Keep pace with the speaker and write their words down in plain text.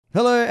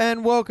Hello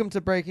and welcome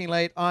to Breaking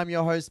Late. I'm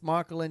your host,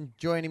 Michael, and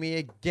joining me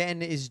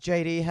again is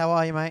JD. How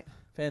are you, mate?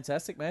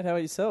 Fantastic, mate. How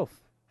about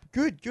yourself?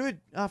 Good.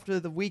 After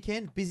the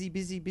weekend,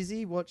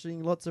 busy,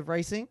 watching lots of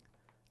racing.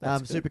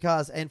 That's good.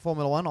 Supercars and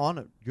Formula One on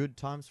at good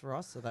times for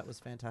us, so that was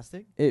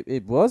fantastic.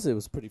 It was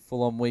a pretty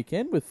full on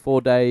weekend with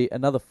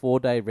another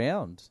 4 day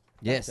round.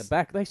 Yes. Back to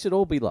back. They should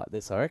all be like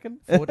this, I reckon.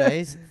 4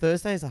 days.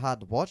 Thursdays are hard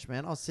to watch,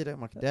 man. I'll sit at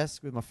my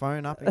desk with my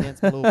phone up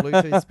against my little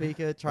Bluetooth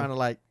speaker, trying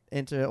to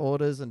enter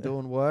orders and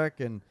doing work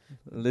and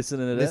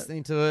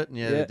listening to it. And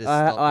just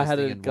stop I had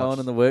listening it and going watch.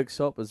 in the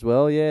workshop as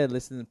well. Yeah,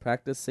 listening and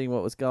practice, seeing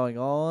what was going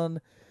on.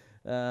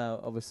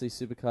 Obviously,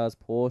 supercars,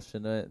 Porsche,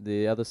 and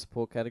the other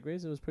support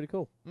categories. It was pretty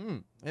cool.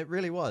 It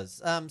really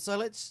was. So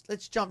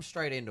let's jump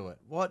straight into it.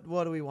 What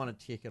do we want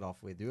to kick it off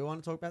with? Do we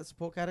want to talk about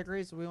support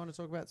categories? Do we want to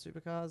talk about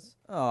supercars?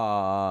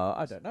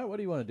 I don't know. What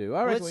do you want to do?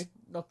 I reckon we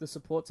knock the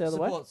supports out of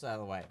the way. Supports out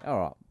of the way.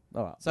 All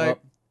right. So, well,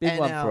 big and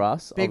one our for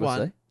us. Big obviously.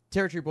 one.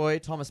 Territory boy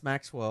Thomas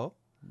Maxwell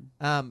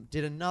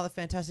did another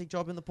fantastic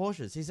job in the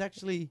Porsches. He's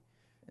actually,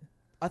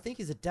 I think,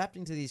 he's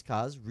adapting to these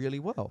cars really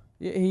well.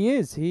 Yeah, he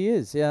is.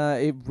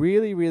 A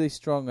really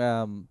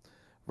strong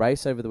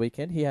race over the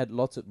weekend. He had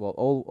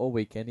all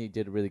weekend. He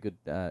did a really good,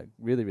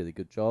 really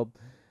good job.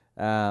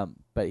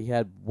 But he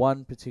had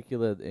one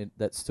particular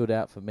that stood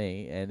out for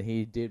me, and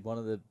he did one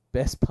of the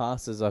best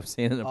passes I've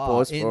seen in a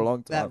Porsche for a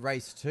long time. That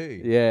race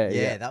too.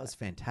 Yeah, that was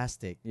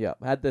fantastic. Yeah,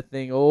 had the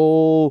thing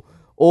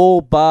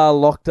all bar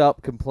locked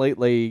up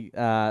completely,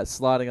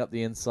 sliding up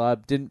the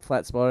inside. Didn't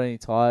flat spot any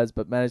tires,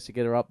 but managed to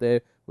get her up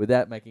there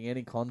without making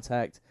any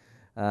contact.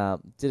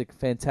 Did a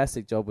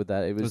fantastic job with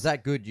that. Was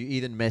that good? You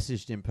even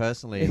messaged him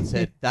personally and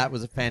said that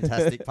was a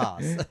fantastic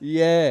pass.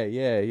 Yeah.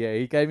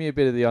 He gave me a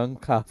bit of the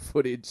on-car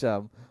footage.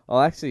 I'll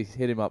actually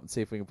hit him up and see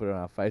if we can put it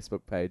on our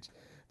Facebook page.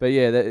 But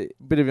yeah, that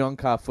bit of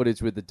on-car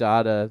footage with the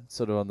data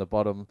sort of on the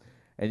bottom,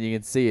 and you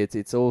can see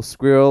it's all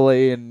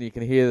squirrely, and you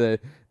can hear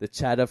the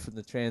chatter from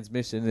the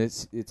transmission.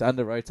 It's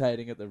under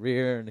rotating at the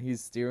rear, and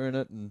he's steering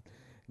it, and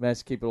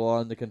managed to keep it all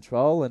under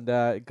control, and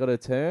it got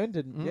it turned,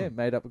 and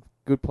made up a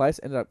good place.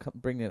 Ended up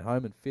bringing it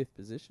home in 5th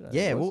position.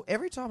 Yeah, well,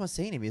 every time I've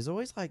seen him, he's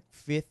always like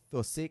 5th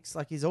or 6th.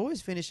 Like, he's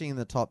always finishing in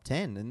the top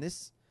 10, and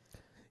this...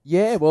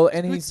 Yeah, well,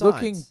 and good he's signs.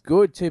 looking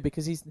good too,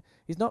 because he's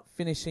not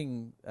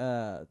finishing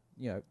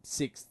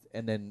 6th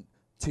and then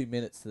 2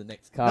 minutes to the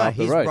next car up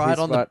the road. He's right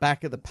on the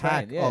back of the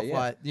pack yeah, of yeah.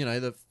 like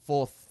the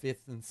 4th,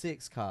 5th, and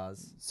 6th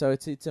cars. So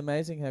it's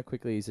amazing how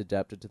quickly he's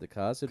adapted to the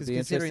cars. It'd Because be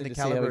considering interesting the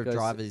to see how caliber it of goes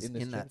drivers in,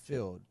 this in that championship.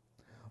 field.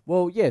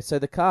 Well, yeah. So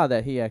the car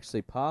that he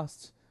actually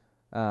passed,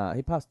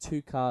 he passed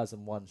 2 cars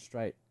and 1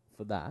 straight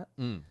for that.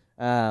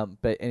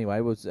 But anyway,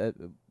 was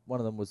one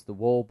of them was the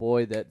Wall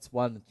Boy that's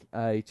won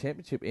a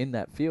championship in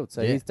that field.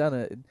 So he's done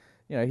it.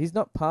 He's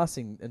not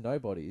passing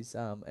nobodies.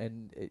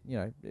 And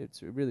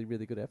it's a really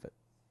good effort.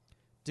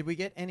 Did we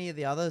get any of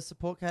the other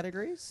support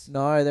categories?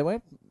 No, they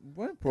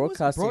weren't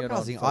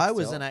broadcasting. I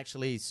wasn't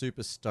actually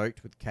super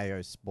stoked with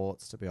KO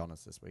Sports, to be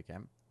honest, this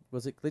weekend.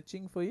 Was it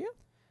glitching for you?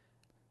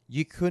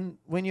 You couldn't,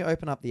 when you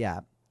open up the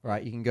app,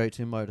 right, you can go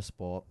to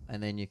Motorsport,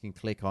 and then you can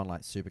click on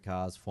like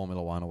Supercars,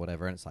 Formula One or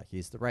whatever, and it's like,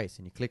 here's the race.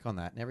 And you click on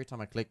that, and every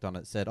time I clicked on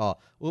it, it said, oh,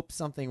 oops,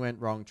 something went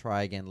wrong,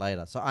 try again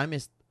later. So I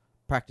missed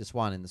practice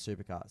 1 in the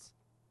Supercars.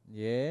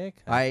 Yeah.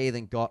 Okay. I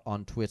even got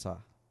on Twitter.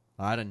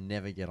 I don't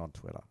never get on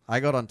Twitter.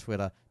 I got on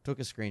Twitter, took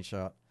a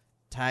screenshot,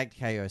 tagged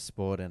KO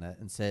Sport in it,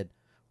 and said,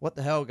 what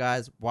the hell,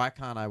 guys? Why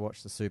can't I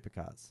watch the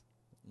Supercars?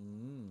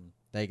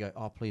 They go,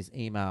 oh, please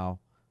email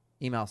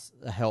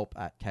help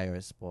at KO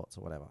Sports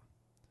or whatever.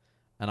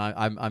 And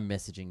I'm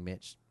messaging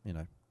Mitch,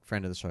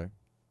 friend of the show,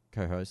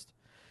 co-host.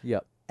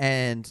 Yep.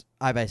 And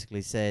I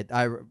basically said,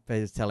 I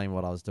was telling him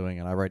what I was doing,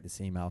 and I wrote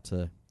this email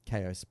to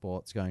KO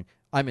Sports going,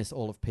 I missed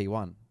all of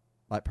P1,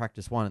 like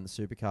practice 1 in the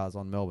Supercars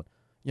on Melbourne.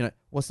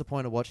 What's the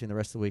point of watching the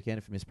rest of the weekend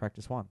if you miss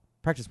practice 1?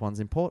 Practice 1's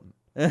important.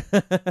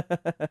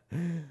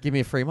 Give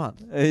me a free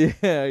month. Yeah.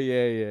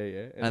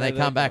 And they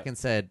come back and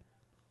said,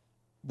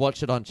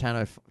 watch it on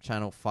channel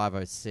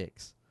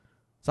 506.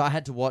 So I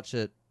had to watch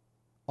it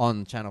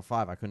on channel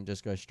 5. I couldn't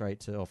just go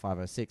straight to, or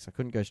 506. I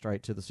couldn't go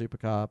straight to the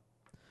supercar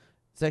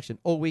section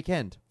all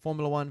weekend.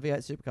 Formula 1 V8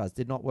 supercars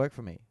did not work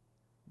for me.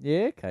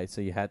 Yeah, okay.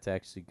 So you had to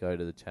actually go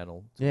to the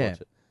channel to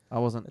watch it. I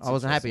wasn't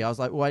happy. I was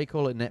like, why do you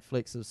call it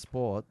Netflix of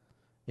sport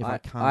if I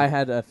can't? I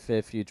had a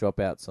fair few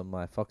dropouts on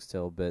my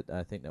Foxtel, but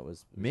I think that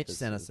was... Mitch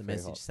sent us a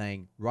message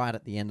saying right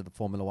at the end of the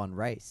Formula 1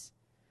 race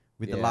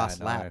with the Yeah,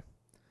 last I lap.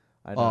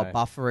 I know.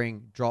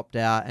 Buffering dropped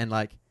out, and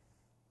like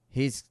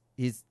he's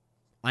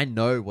I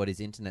know what his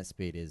internet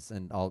speed is,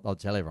 and I'll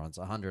tell everyone it's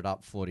 100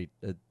 up, 40,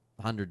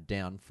 100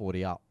 down,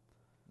 40 up.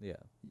 Yeah.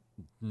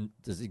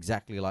 It's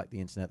exactly like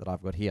the internet that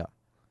I've got here.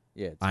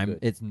 Yeah, it's good.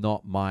 It's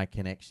not my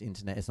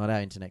internet. It's not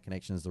our internet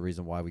connection is the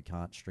reason why we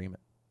can't stream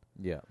it.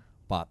 Yeah.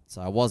 But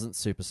so I wasn't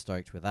super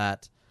stoked with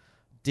that.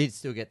 Did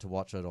still get to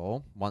watch it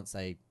all once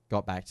they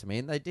got back to me,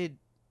 and they did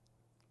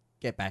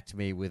get back to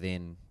me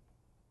within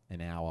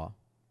an hour.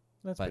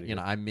 But good.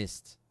 I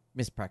missed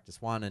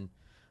practice 1, and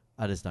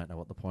I just don't know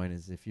what the point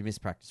is. If you miss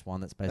practice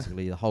 1, that's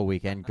basically the whole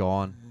weekend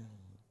gone.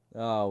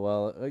 Oh,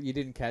 well, you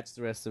didn't catch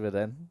the rest of it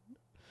then?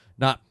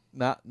 Nah,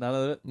 Nah, none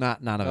of it?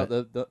 none of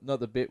it. Not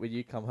the bit where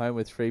you come home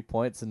with 3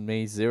 points and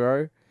me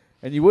 0?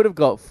 And you would have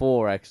got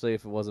 4, actually,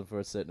 if it wasn't for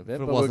a certain event,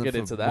 If it but we'll wasn't get for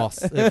into that.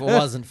 Moss, if it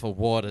wasn't for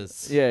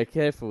Waters. Yeah,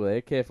 careful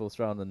there. Careful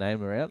throwing the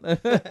name around.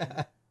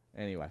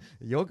 Anyway.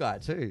 Your guy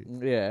too.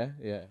 Yeah.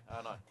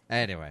 I know.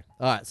 Anyway,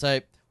 all right. So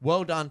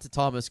well done to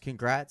Thomas.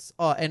 Congrats.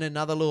 Oh, and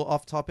another little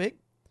off topic.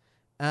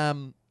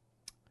 Local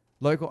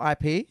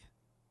IP.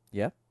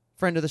 Yeah.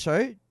 Friend of the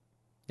show.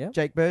 Yeah.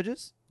 Jake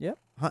Burgess. Yeah.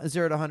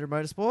 0 to 100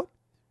 Motorsport.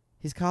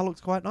 His car looks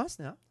quite nice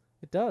now.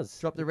 It does.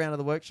 Dropped it around to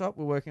the workshop.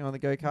 We're working on the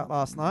go-kart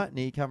last night, and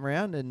he come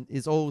around and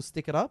is all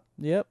stickered up.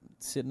 Yep.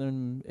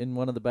 Sitting in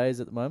one of the bays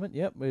at the moment.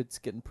 Yep. It's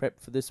getting prepped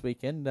for this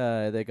weekend.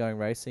 They're going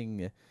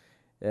racing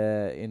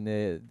in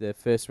the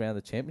first round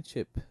of the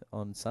championship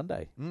on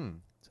Sunday.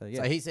 So,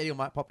 yeah. So he said he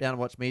might pop down and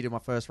watch me do my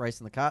first race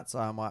in the kart, so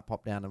I might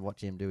pop down and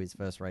watch him do his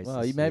first race.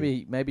 Well,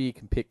 maybe you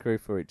can pit crew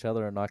for each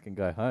other and I can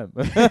go home.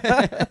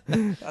 I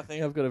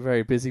think I've got a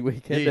very busy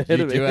weekend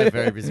ahead of me. You do have a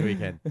very busy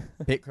weekend.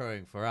 Pit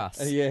crewing for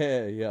us.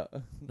 Yeah.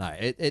 No,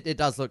 it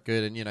does look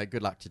good, and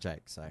good luck to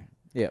Jake. So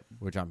yeah,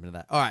 we'll jump into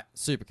that. All right,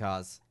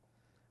 supercars.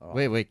 All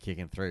right. We're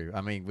kicking through.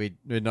 I mean,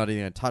 we're not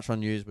even going to touch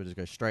on news. We'll just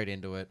go straight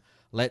into it.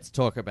 Let's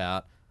talk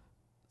about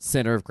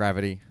center of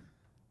gravity.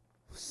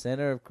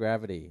 Center of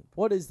gravity.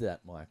 What is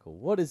that, Michael?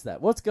 What is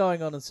that? What's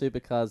going on in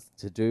supercars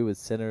to do with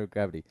center of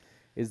gravity?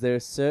 Is there a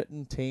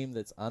certain team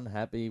that's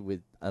unhappy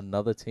with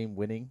another team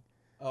winning?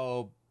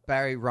 Oh,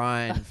 Barry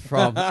Ryan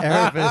from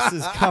Erebus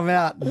has come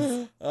out.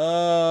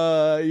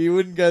 You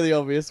wouldn't go the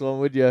obvious one,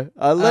 would you?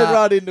 I led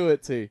right into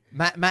it too.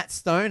 Matt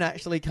Stone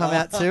actually come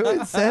out too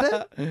and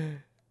said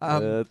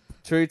it.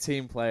 True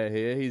team player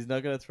here. He's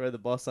not going to throw the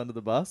boss under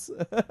the bus.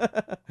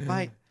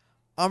 Mate,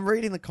 I'm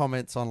reading the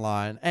comments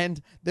online, and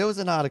there was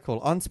an article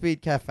on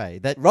Speed Cafe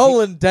that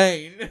Roland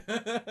Dane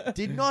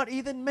did not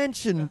even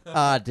mention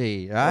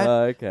RD,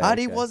 right?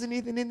 RD wasn't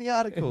even in the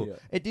article. Yeah.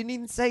 It didn't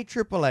even say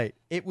 888.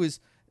 It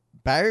was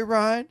Barry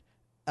Ryan,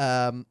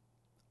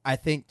 I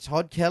think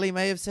Todd Kelly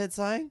may have said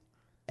something,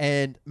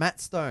 and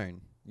Matt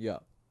Stone. Yeah.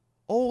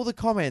 All the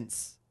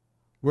comments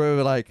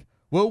were like,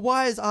 well,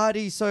 why is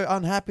RD so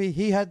unhappy?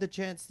 He had the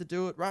chance to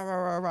do it. Rah, rah,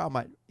 rah, rah.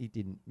 Mate, he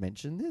didn't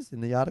mention this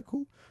in the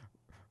article.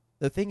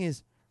 The thing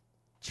is,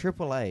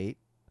 888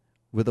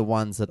 were the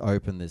ones that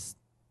opened this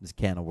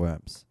can of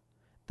worms.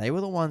 They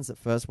were the ones that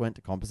first went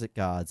to composite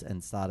guards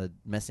and started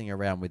messing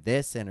around with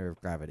their center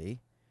of gravity.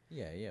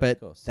 Yeah, but of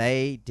course.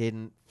 They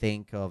didn't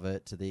think of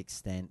it to the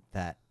extent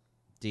that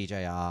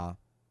DJR,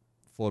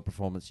 Ford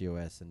Performance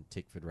US, and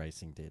Tickford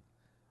Racing did.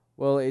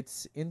 Well,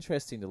 it's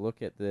interesting to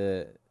look at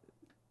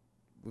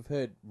we've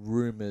heard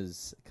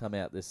rumours come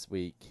out this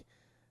week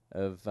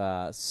of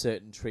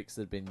certain tricks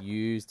that have been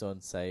used on,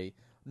 say,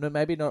 no,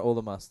 maybe not all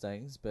the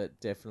Mustangs, but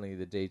definitely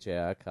the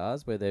DJR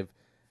cars, where they've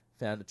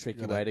found a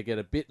tricky way to get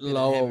a bit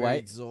lower weight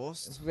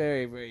exhaust. It's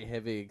very, very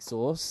heavy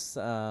exhaust.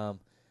 We're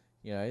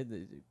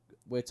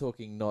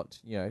talking not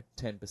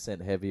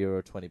 10% heavier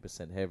or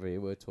 20%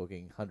 heavier. We're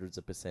talking hundreds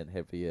of percent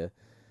heavier. Do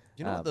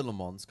you know what the Le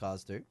Mans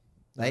cars do?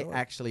 No, They what?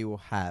 actually will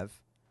have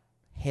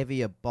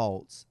heavier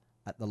bolts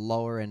at the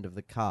lower end of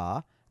the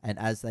car, and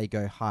as they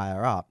go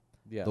higher up,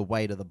 the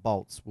weight of the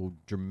bolts will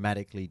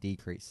dramatically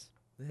decrease.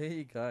 There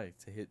you go,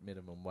 to hit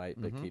minimum weight,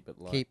 but keep it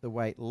low. Keep the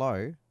weight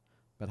low,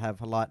 but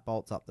have light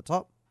bolts up the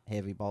top,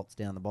 heavy bolts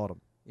down the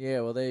bottom. Yeah,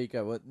 well, there you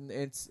go. Well,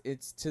 it's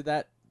to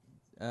that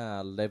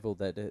level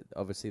that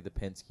obviously the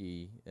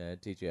Penske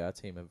DJR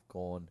team have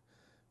gone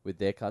with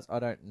their cars. I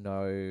don't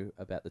know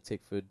about the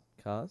Tickford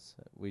cars.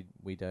 We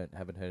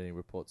haven't heard any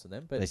reports on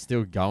them, but they're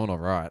still going all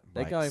right.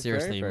 They're going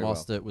seriously. very, very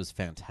Mostert was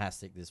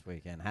fantastic this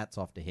weekend. Hats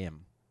off to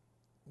him.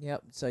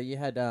 Yep. So you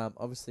had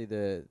obviously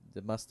the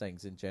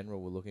Mustangs in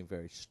general were looking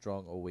very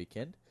strong all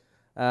weekend.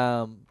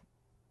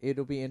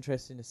 It'll be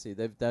interesting to see.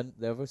 They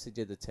obviously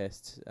did the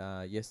test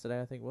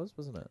yesterday, I think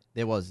wasn't it?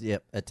 There was,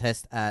 a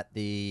test at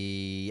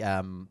the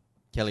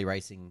Kelly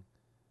Racing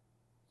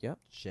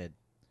shed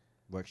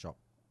workshop.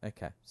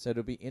 Okay. So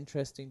it'll be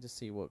interesting to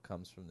see what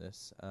comes from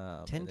this.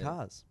 10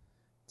 cars.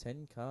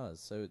 10 cars.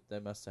 So they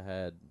must have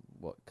had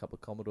a couple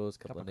of Commodores,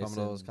 couple of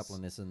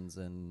Nissans,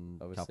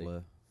 and a couple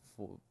of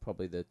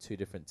probably the two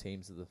different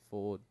teams of the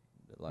Ford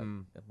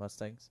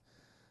Mustangs.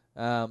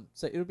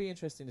 So it'll be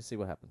interesting to see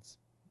what happens.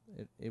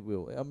 It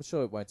will. I'm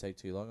sure it won't take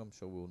too long. I'm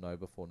sure we'll know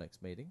before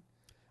next meeting.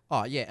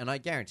 Oh, yeah, and I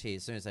guarantee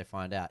as soon as they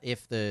find out,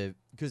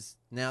 because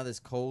now there's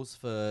calls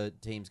for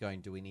teams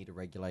going, do we need to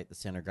regulate the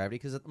center of gravity?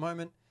 Because at the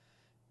moment,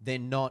 they're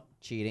not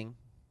cheating.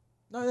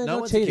 No, they're no not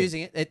one's cheating.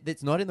 accusing it.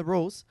 It's not in the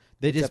rules.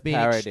 They're just being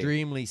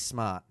extremely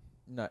smart.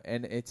 No,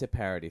 and it's a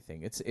parity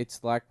thing.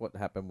 It's like what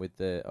happened with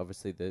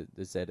obviously the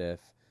ZF.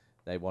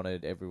 They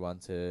wanted everyone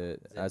to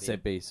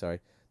ZB. Sorry,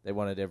 they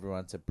wanted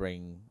everyone to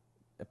bring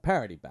a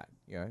parity back.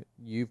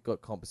 You've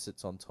got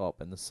composites on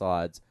top and the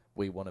sides.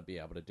 We want to be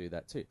able to do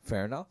that too.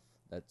 Fair enough.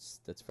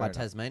 That's fair enough. By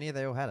Tasmania,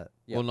 they all had it.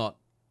 Yep. Well, not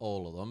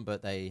all of them,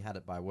 but they had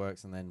it by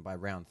works, and then by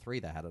round 3,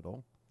 they had it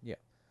all. Yeah.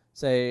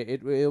 So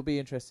it'll be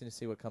interesting to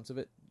see what comes of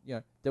it.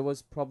 There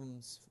was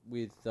problems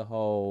with the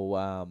whole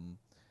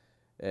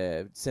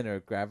center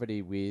of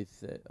gravity with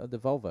the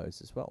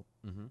Volvos as well.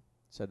 Mm-hmm.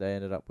 So they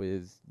ended up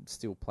with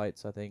steel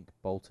plates, I think,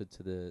 bolted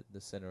to the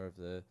center of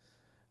the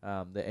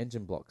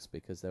engine blocks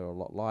because they were a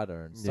lot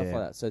lighter and stuff Yeah.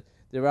 like that. So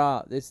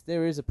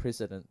there is a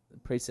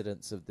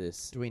precedence of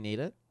this. Do we need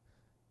it?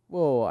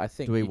 Well, I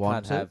think Do we you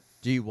want can't it? have.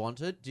 Do you want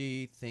it? Do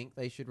you think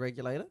they should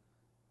regulate it?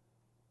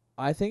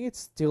 I think it's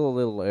still a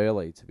little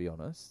early, to be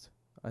honest.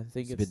 I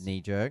think It's a bit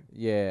knee jerk.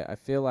 Yeah, I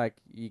feel like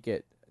you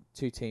get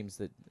two teams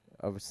that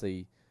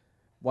obviously,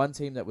 one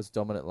team that was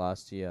dominant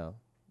last year,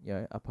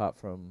 apart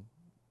from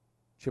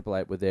Triple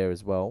Eight were there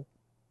as well.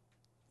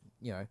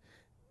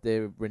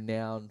 They're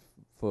renowned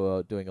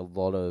for doing a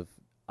lot of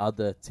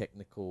other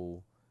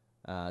technical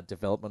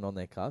development on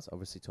their cars.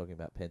 Obviously, talking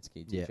about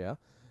Penske, DJR,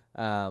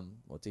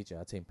 or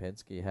DJR Team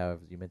Penske,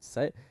 however you meant to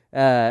say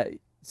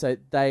it. So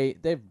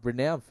they're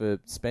renowned for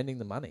spending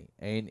the money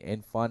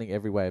and finding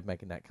every way of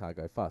making that car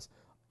go fast.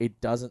 It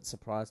doesn't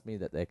surprise me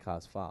that their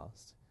car's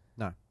fast.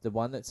 No. The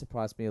one that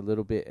surprised me a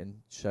little bit and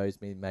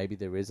shows me maybe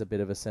there is a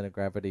bit of a center of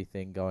gravity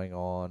thing going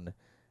on.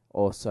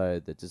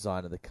 Also, the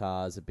design of the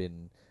cars have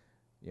been,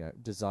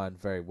 designed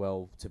very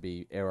well to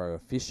be aero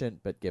efficient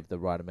but give the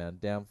right amount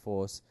of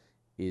downforce.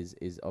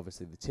 Is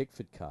obviously the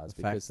Tickford cars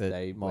The because fact that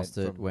they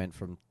Mostert went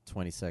from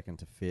 22nd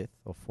to 5th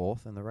or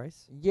 4th in the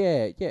race.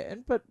 Yeah,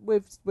 but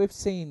we've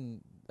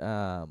seen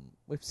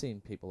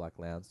people like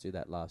Lowndes do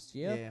that last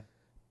year.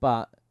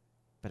 But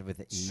with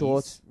the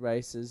short ease.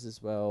 races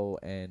as well,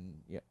 and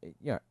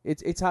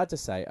it's hard to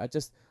say.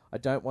 I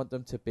don't want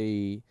them to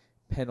be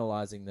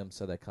penalising them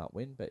so they can't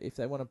win. But if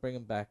they want to bring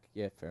them back,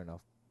 yeah, fair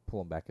enough.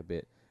 Pull them back a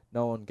bit.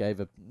 No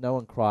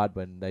one cried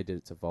when they did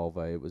it to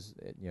Volvo. It was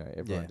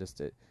everyone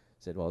just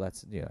said, well,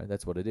 that's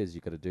what it is.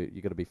 You got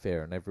to be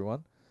fair on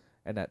everyone,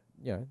 and that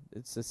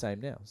it's the same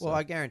now. So. Well,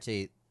 I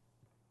guarantee.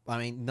 I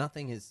mean,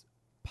 nothing has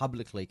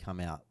publicly come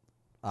out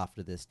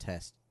after this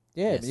test.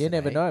 Yeah, but you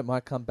never know. It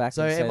might come back.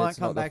 So and say it might it's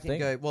come not the back and thing.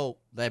 go. Well,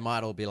 they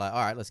might all be like, all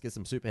right, let's get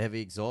some super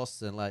heavy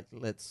exhausts and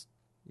let's.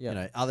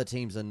 Yeah. Other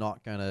teams are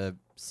not going to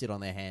sit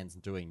on their hands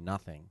and doing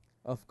nothing.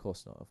 Of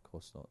course not.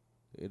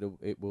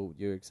 It will.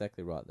 You're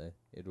exactly right there.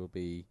 It will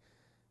be.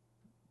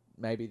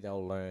 Maybe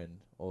they'll learn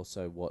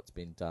also what's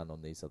been done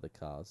on these other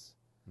cars.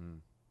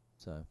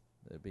 So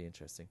it'll be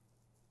interesting.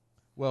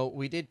 Well,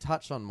 we did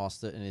touch on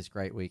Mostert in his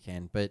great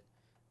weekend, but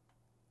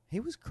he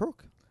was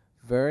crook.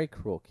 Very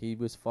crook. He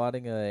was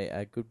fighting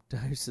a good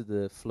dose of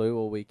the flu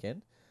all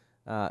weekend,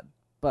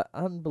 but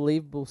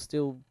unbelievable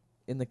still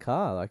in the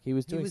car. Like he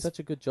was doing such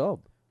a good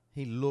job.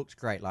 He looked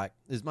great. Like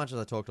as much as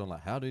I talked on,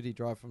 like how did he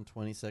drive from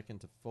 22nd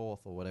to 4th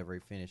or whatever he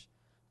finished?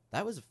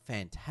 That was a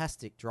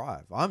fantastic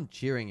drive. I'm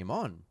cheering him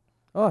on.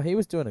 Oh, he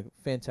was doing a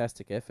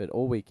fantastic effort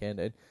all weekend,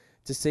 and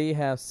to see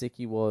how sick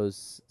he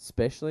was,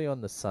 especially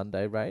on the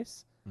Sunday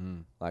race.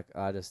 Like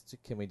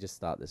can we just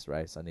start this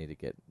race? I need to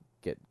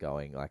get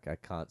going. Like I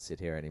can't sit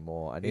here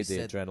anymore. I need the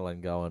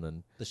adrenaline going.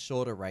 And the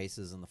shorter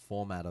races and the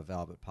format of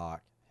Albert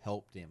Park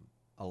helped him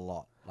a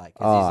lot. Like,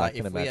 cause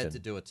he's like, if we had to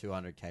do a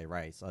 200k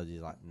race, I'd be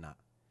like, nah,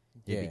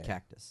 he'd be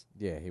cactus.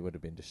 Yeah, he would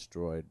have been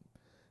destroyed.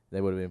 They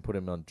would have been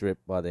putting him on drip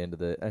by the end of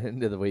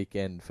the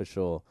weekend for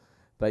sure.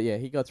 But yeah,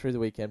 he got through the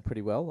weekend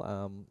pretty well.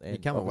 And he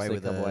come away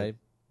with a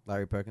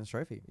Larry Perkins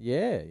trophy.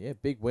 Yeah,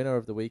 big winner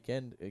of the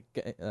weekend.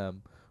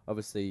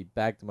 Obviously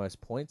bagged the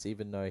most points,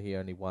 even though he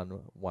only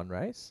won one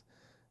race.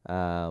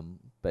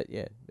 But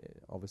yeah,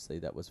 obviously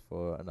that was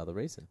for another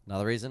reason.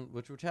 Another reason,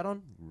 which we'll chat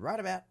on right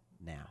about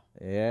now.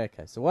 Yeah,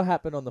 okay. So what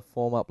happened on the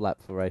form-up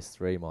lap for race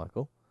 3,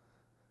 Michael?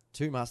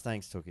 Two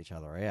Mustangs took each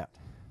other out.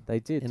 They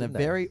did, in a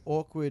very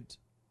awkward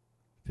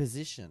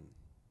position.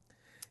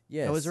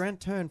 Yes. It was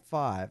around turn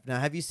 5. Now,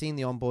 have you seen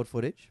the onboard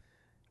footage?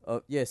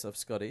 Yes, of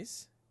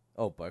Scotty's.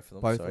 Oh, both of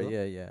them. Both Sorry. of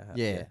them?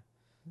 Yeah.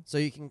 So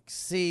you can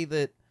see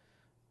that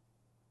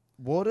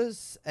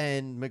Waters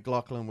and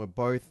McLaughlin were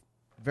both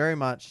very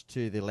much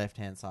to the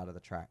left-hand side of the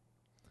track.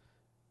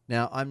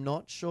 Now, I'm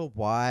not sure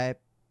why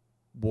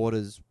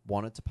Waters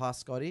wanted to pass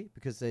Scotty,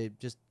 because they're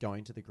just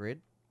going to the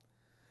grid.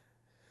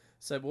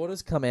 So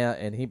Waters come out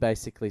and he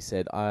basically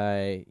said,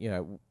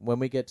 when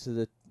we get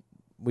to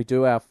we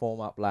do our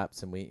form-up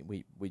laps and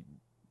we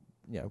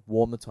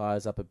warm the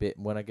tyres up a bit.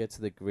 And when I get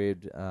to the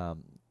grid,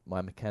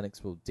 my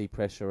mechanics will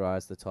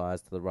depressurize the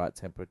tyres to the right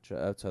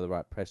temperature, to the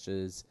right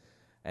pressures,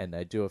 and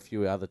they do a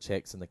few other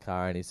checks in the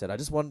car. And he said, I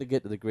just wanted to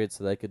get to the grid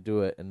so they could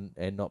do it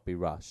and not be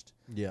rushed.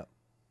 Yeah.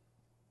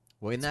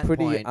 Well, it's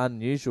pretty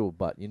unusual,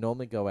 but you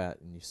normally go out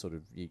and you sort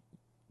of,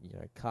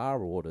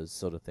 car orders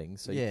sort of thing.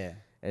 So yeah.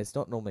 And it's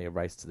not normally a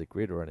race to the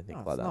grid or anything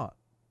like that. Not.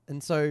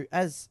 And so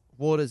as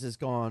Waters has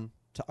gone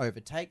to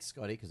overtake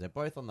Scotty, because they're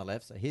both on the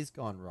left, so he's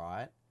gone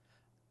right.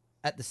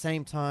 At the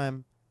same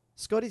time,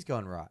 Scotty's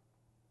gone right.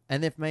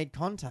 And they've made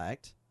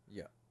contact.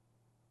 Yeah.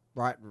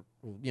 Right,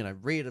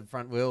 rear to the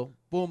front wheel,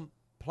 boom,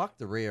 plucked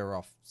the rear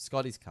off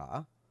Scotty's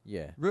car.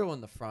 Yeah.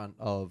 Ruined the front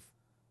of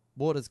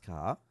Waters'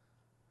 car.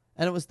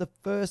 And it was the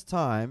first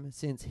time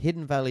since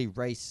Hidden Valley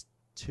race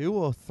 2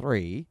 or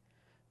 3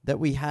 that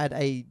we had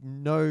a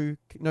no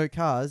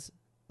cars.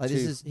 Like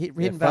this is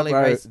Hidden Valley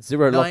race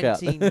 0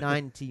 lockout.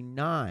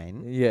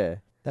 1999. Yeah.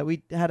 that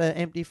we had an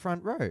empty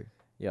front row.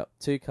 Yep,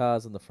 2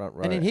 cars on the front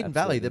row. And in Hidden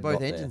Valley, absolutely both not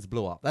there. engines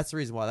blew up. That's the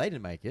reason why they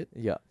didn't make it.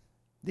 Yeah.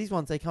 These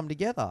ones, they come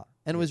together.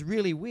 And it was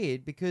really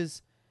weird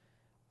because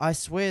I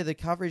swear the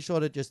coverage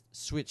sort of just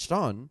switched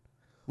on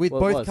with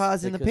Well, it both was,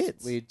 cars in the because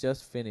pits. We had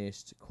just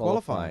finished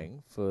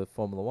Qualifying. qualifying for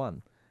Formula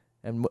One.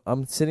 And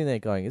I'm sitting there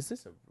going, is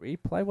this a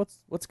replay?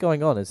 What's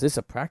going on? Is this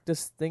a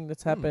practice thing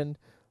that's happened?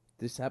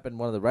 This happened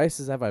one of the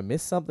races? Have I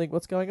missed something?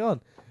 What's going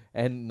on?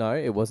 And no,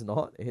 it was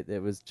not.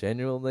 It was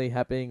genuinely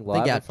happening I live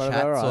think in our front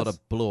chat of our eyes. sort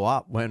of blew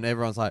up when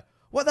everyone's like,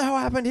 what the hell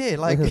happened here?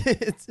 Like,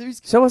 it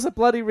was, Show us a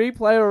bloody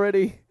replay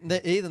already.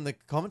 even the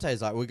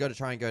commentators like, we've got to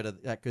try and go to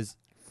that because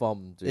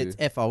FOM do. it's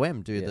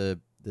FOM do Yeah.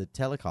 the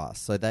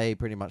telecast. So they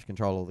pretty much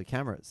control all the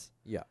cameras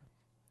Yeah.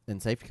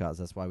 and safety cars.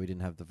 That's why we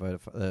didn't have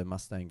the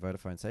Mustang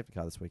Vodafone safety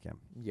car this weekend.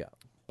 Yeah.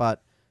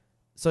 But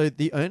so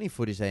the only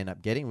footage they ended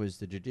up getting was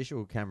the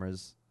judicial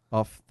cameras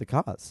off the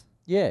cars.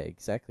 Yeah,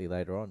 exactly.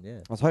 Later on,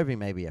 yeah. I was hoping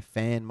maybe a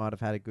fan might have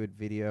had a good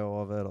video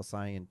of it or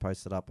something and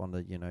posted up on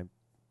the,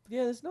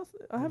 Yeah, there's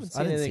nothing. I haven't I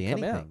seen didn't anything see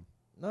come out. anything.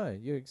 No,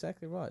 you're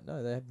exactly right.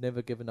 No, they have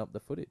never given up the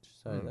footage.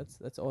 So Hmm.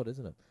 that's odd,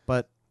 isn't it?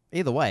 But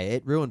either way,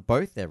 it ruined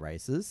both their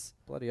races.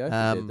 Bloody oath it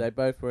Um, did. They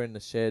both were in the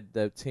shed.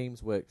 The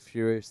teams worked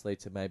furiously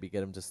to maybe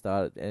get them to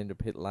start at the end of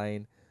pit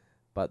lane,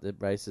 but the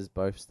races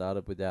both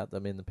started without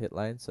them in the pit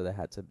lane, so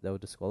they were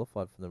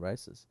disqualified from the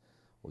races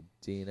or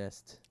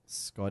DNS'd.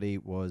 Scotty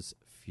was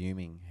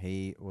fuming.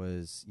 He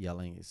was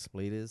yelling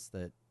expletives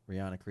that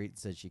Rihanna Crete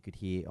said she could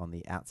hear on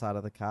the outside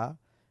of the car.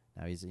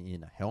 Now he's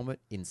in a helmet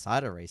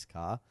inside a race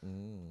car,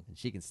 and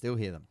she can still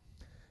hear them.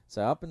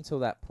 So up until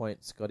that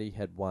point, Scotty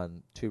had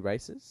won 2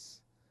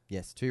 races.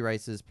 Yes, 2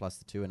 races plus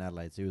the 2 in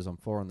Adelaide. So he was on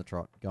 4 on the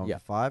trot, going Yeah.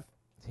 for 5.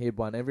 He had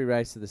won every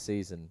race of the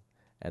season,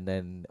 and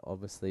then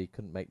obviously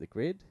couldn't make the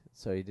grid,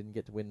 so he didn't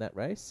get to win that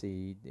race.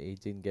 He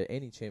didn't get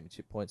any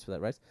championship points for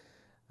that race.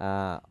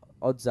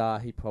 Odds are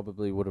he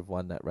probably would have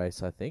won that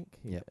race, I think.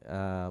 Yep.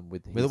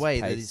 With With the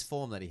way that pace. his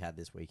form that he had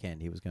this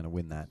weekend, he was going to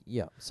win that.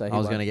 Yeah, so I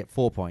was going to get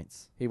 4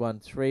 points. He won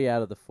 3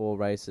 out of the 4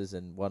 races,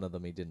 and one of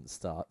them he didn't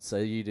start. So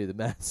you do the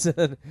maths.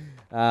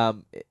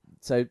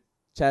 So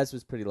Chaz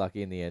was pretty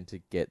lucky in the end to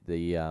get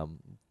the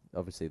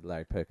obviously the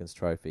Larry Perkins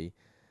Trophy,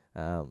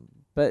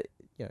 but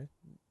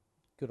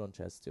good on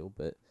Chaz still.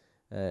 But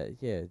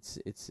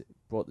it's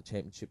brought the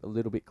championship a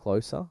little bit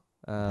closer.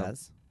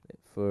 Has.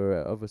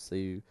 For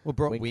obviously Well,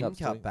 brought Win Cup's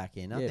WinCup doing- back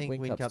in. yeah, I think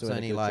WinCup's WinCup's doing a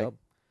only good like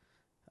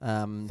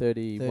job.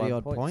 30 31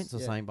 odd points or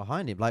yeah. something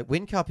behind him. Like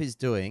WinCup is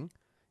doing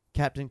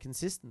captain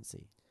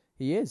consistency.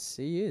 He is.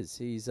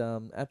 He's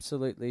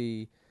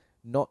absolutely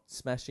not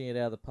smashing it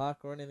out of the park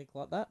or anything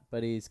like that,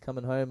 but he's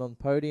coming home on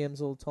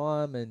podiums all the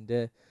time and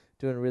doing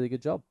a really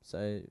good job.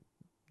 So,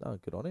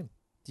 good on him.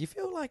 Do you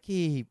feel like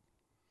he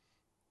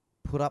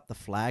put up the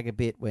flag a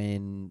bit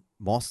when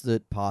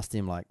Mostert passed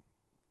him, like,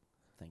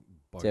 I think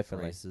both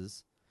Definitely.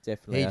 races?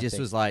 Definitely. He I just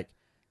think. was like,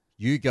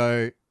 you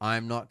go,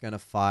 I'm not going to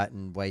fight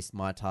and waste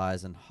my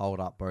tyres and hold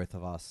up both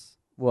of us.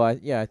 Well,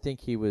 I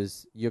think he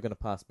was, you're going to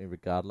pass me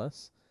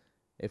regardless.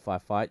 If I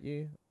fight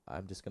you,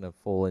 I'm just going to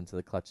fall into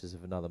the clutches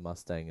of another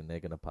Mustang and they're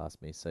going to pass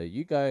me. So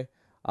you go,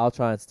 I'll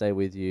try and stay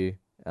with you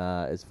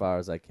as far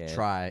as I can.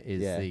 Try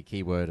is Yeah. the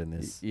key word in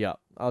this. Yeah,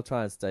 I'll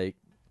try and stay,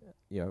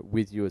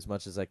 with you as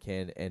much as I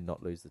can and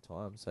not lose the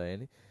time. So,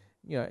 and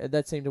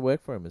that seemed to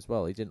work for him as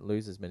well. He didn't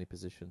lose as many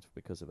positions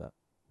because of that.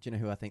 Do you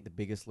know who I think the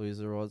biggest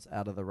loser was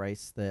out of the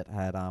race that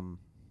had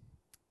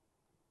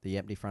the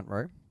empty front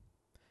row?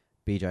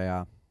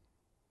 BJR.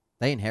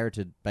 They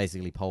inherited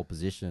basically pole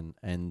position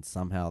and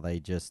somehow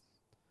they just...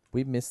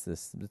 We missed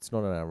this. It's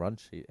not on our run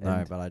sheet.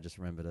 No, but I just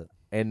remembered it.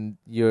 And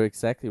you're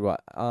exactly right.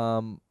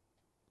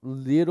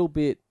 Little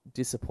bit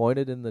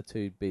disappointed in the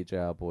 2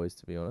 BJR boys,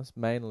 to be honest.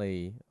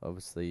 Mainly,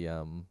 obviously,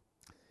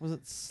 Was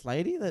it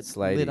Slady that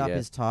Slady, lit up yeah.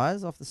 his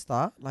tyres off the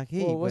start? Like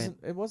he well, went...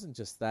 it wasn't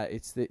just that.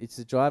 It's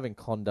the driving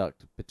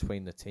conduct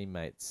between the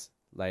teammates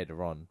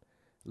later on.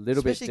 A little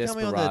Especially bit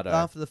coming desperado. on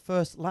after the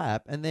first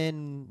lap, and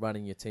then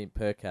Running your team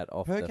Percat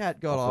off. Percat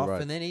got off off, the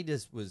road. and then he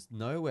just was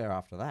nowhere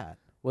after that.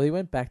 Well, he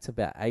went back to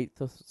about 8th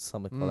or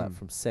something like that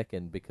from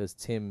second because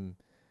Tim.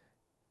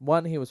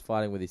 One, he was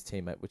fighting with his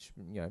teammate, which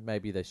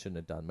maybe they shouldn't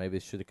have done. Maybe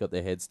they should have got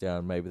their heads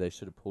down. Maybe they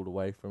should have pulled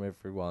away from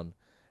everyone,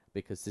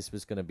 because this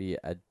was going to be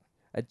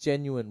a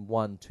genuine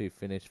 1-2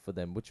 finish for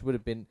them, which would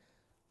have been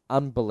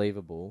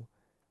unbelievable.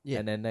 Yeah.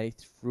 And then they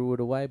threw it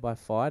away by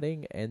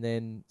fighting, and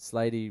then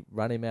Slady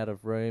run him out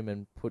of room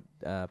and put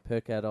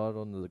Percat out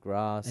onto the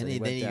grass. And he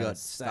then went he down got a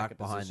stack stuck of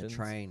behind the positions.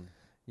 train.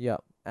 Yeah,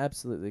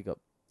 absolutely got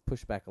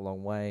pushed back a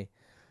long way.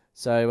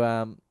 So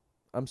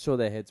I'm sure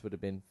their heads would have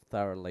been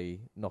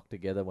thoroughly knocked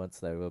together once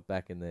they were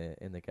back in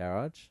the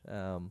garage.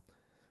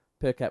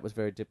 Percat was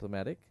very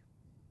diplomatic.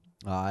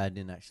 Oh, I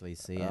didn't actually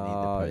see any of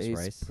the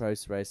post-race. His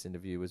post-race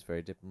interview was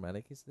very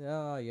diplomatic. He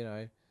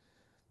said,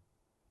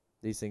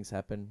 these things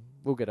happen.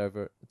 We'll get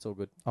over it. It's all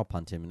good. I'll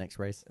punt him next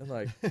race. I'm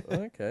like,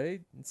 okay.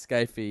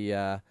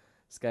 Scafey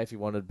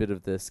wanted a bit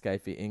of the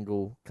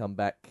Scafey-Ingle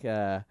comeback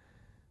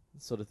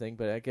sort of thing,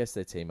 but I guess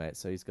they're teammates,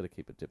 so he's got to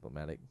keep it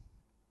diplomatic.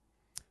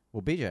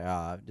 Well,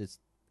 BJR, just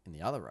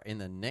in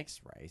the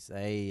next race,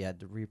 they had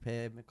to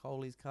repair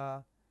McCauley's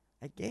car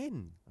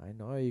again. I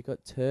know you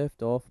got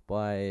turfed off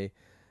by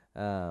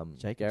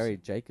Jacobson. Gary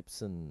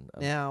Jacobson.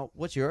 Now,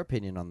 what's your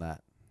opinion on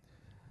that?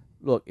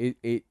 Look,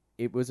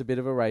 it was a bit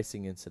of a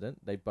racing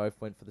incident. They both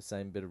went for the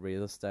same bit of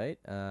real estate.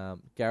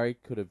 Gary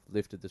could have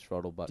lifted the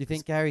throttle, but Do you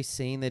think Gary's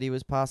seen that he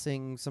was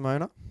passing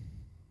Simona?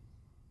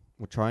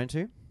 Or trying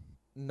to?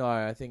 No,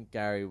 I think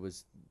Gary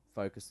was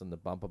focused on the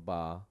bumper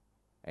bar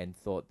and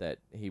thought that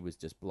he was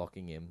just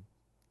blocking him.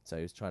 So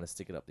he was trying to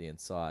stick it up the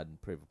inside and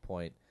prove a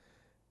point.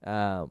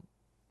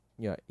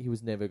 He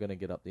was never going to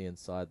get up the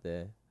inside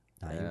there.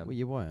 No,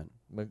 you weren't.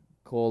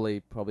 Macaulay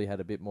probably had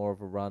a bit more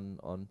of a run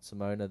on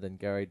Simona than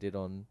Gary did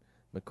on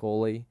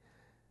Macaulay.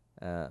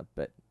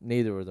 But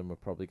neither of them were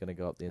probably going to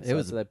go up the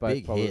inside. So they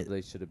both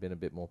probably should have been a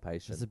bit more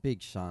patient. It's a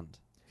big shunt.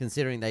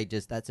 Considering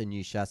that's a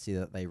new chassis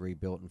that they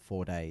rebuilt in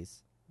 4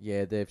 days.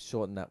 Yeah, they've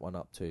shortened that one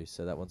up too,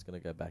 so that one's going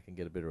to go back and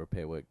get a bit of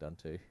repair work done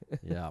too.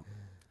 Yeah.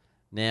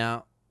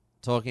 Now,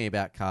 talking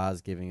about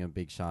cars giving a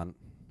big shunt,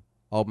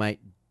 old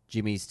mate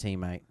Jimmy's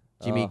teammate,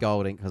 Jimmy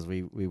Golding, because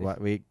we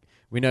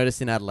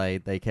noticed in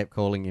Adelaide they kept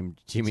calling him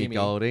Jimmy.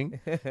 Golding.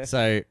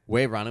 So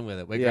we're running with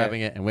it. We're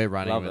grabbing it and we're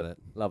running with it.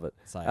 Love it.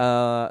 So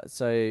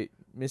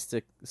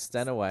Mr.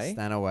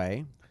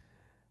 Stanaway.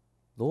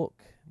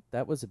 Look,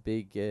 that was a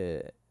big...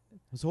 it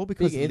was all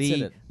because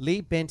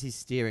Lee bent his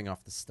steering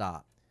off the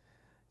start.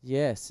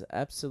 Yes,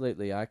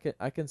 absolutely. I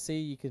can see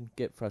you can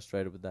get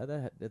frustrated with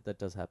that. That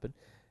does happen.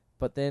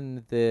 But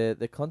then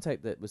the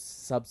contact that was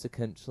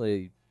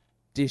subsequently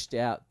dished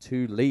out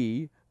to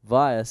Lee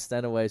via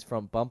Stanaway's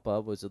front bumper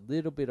was a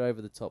little bit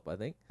over the top, I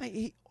think. Mate,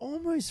 he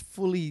almost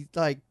fully,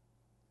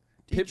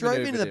 he drove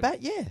into the back,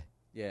 yeah.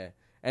 Yeah.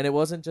 And it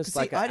wasn't just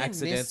like an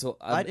accidental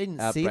I didn't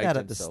see that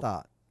at the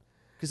start.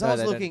 Because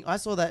I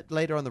saw that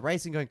later on the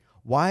race and going,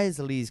 why is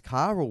Lee's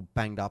car all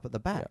banged up at the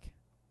back?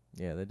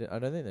 Yeah, they did. I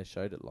don't think they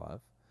showed it live.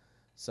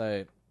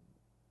 So,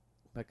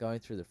 but going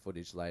through the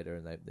footage later,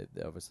 and they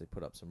obviously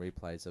put up some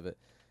replays of it,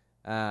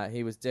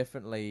 he was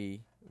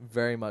definitely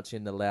very much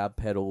in the loud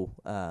pedal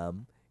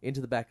into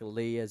the back of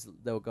Lee as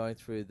they were going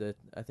through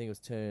I think it was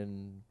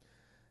turn...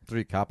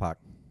 Through car park.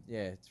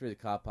 Yeah, through the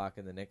car park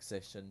in the next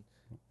session.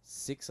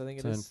 6, I think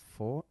it is. Turn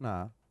 4?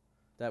 Nah.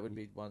 That would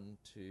be 1,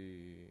 2,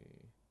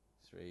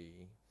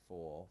 3,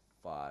 4,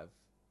 5.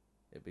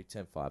 It'd be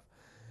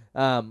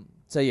 10-5.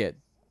 So, yeah,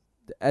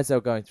 as they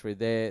were going through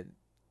there,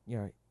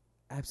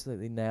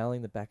 absolutely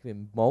nailing the back of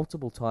him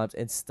multiple times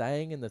and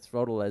staying in the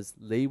throttle as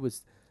Lee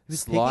was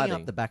sliding.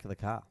 Picking up the back of the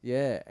car.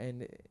 Yeah,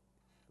 and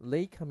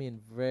Lee come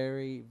in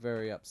very,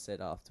 very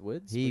upset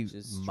afterwards. He which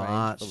is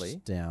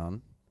marched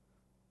down.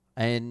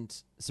 And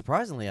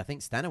surprisingly, I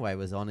think Stanaway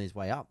was on his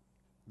way up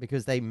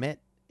because they met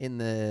in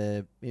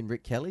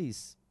Rick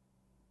Kelly's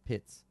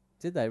pits.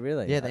 Did they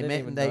really? Yeah, they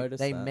met.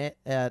 They met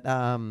at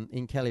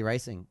in Kelly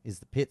Racing is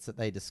the pits that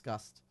they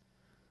discussed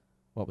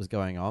what was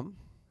going on.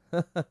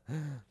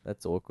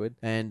 That's awkward.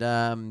 And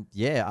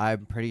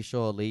I'm pretty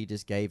sure Lee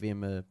just gave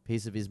him a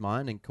piece of his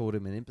mind and called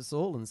him an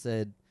imbecile and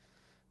said,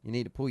 "You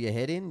need to pull your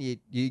head in.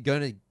 You're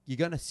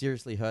gonna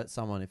seriously hurt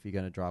someone if you're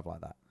gonna drive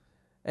like that."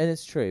 And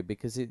it's true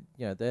because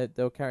they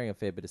were carrying a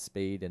fair bit of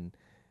speed and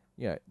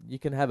you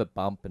can have a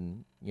bump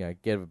and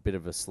get a bit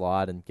of a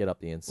slide and get up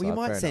the inside. Well, you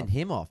might send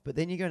him off, but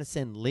then you're going to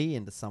send Lee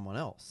into someone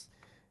else.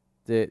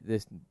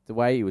 The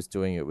way he was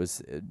doing it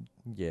was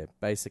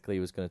basically he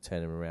was going to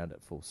turn him around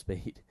at full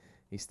speed.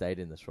 He stayed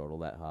in the throttle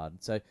that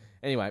hard. So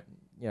anyway,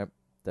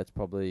 that's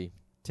probably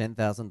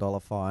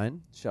 $10,000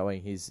 fine,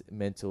 showing his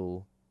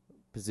mental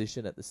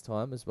position at this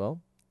time as well.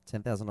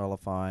 $10,000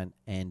 fine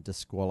and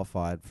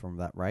disqualified from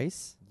that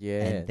race.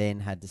 Yeah, and then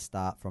had to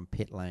start from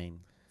pit lane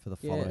for the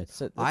following.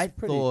 So I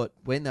thought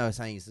when they were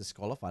saying he's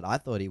disqualified, I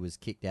thought he was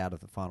kicked out of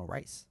the final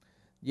race.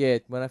 Yeah,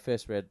 when I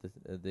first read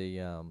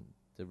the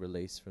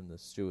release from the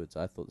stewards,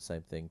 I thought the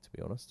same thing, to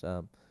be honest.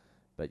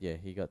 But yeah,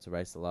 he got to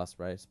race the last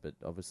race, but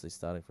obviously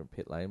starting from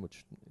pit lane,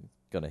 which is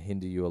going to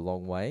hinder you a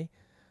long way.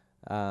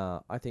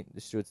 I think the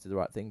stewards did the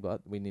right thing,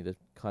 but we need to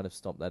kind of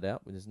stomp that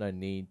out. There's no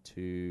need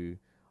to...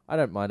 I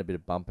don't mind a bit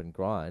of bump and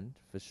grind,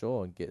 for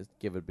sure, and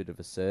give it a bit of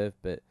a serve,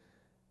 but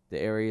the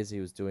areas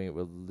he was doing it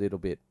were a little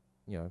bit,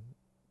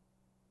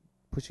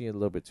 pushing it a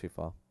little bit too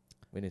far.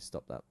 We need to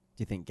stop that.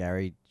 Do you think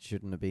Gary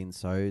shouldn't have been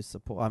so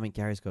support? I mean,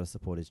 Gary's got to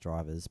support his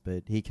drivers,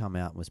 but he come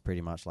out and was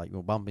pretty much like,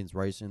 well, Bumping's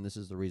racing. This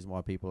is the reason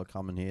why people are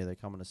coming here. They're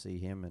coming to see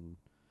him. And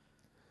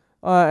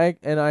I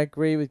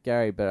agree with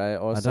Gary, but I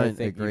also don't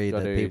agree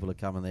that people are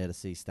coming there to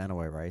see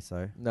Stanaway race.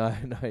 So No,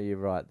 you're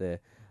right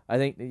there. I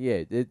think,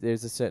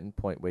 there's a certain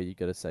point where you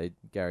got to say,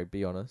 Gary,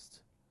 be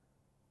honest.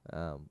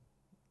 You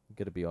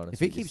got to be honest. If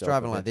he keeps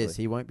driving like this,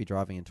 he won't be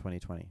driving in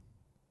 2020.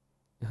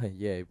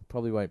 Yeah, he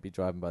probably won't be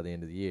driving by the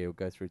end of the year. He'll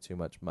go through too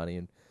much money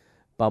and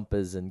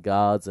bumpers and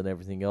guards and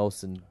everything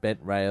else and bent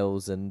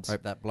rails and...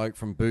 Hope that bloke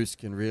from Boost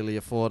can really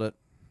afford it.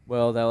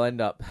 Well, they'll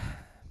end up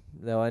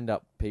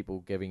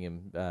people giving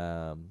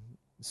him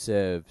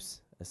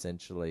serves,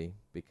 essentially,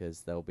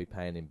 because they'll be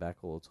paying him back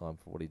all the time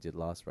for what he did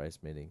last race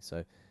meeting.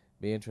 So,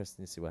 be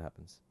interesting to see what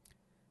happens.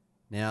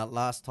 Now,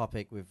 last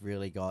topic we've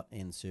really got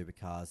in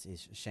supercars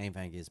is Shane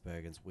Van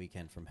Gisbergen's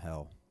weekend from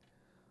hell.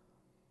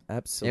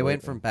 Absolutely. It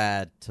went from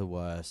bad to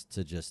worse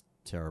to just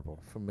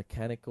terrible. From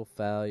mechanical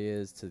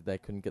failures to they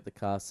couldn't get the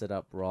car set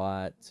up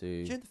right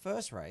to... During the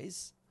first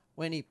race,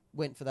 when he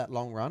went for that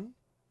long run,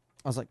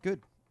 I was like,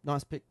 good,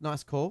 nice pick,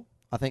 nice call.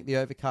 I think the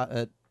overcut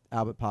at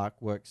Albert Park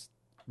works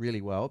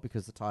really well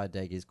because the tyre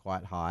deg is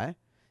quite high.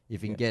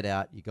 If you can get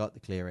out, you got the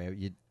clear air.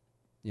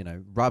 You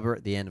know, rubber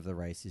at the end of the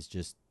race is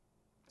just...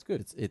 It's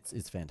good.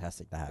 It's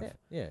fantastic to have.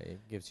 Yeah,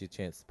 it gives you a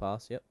chance to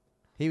pass, yep.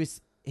 He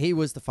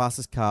was the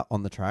fastest car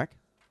on the track.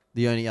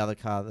 The only other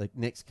car, the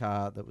next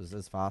car that was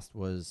as fast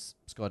was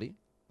Scotty.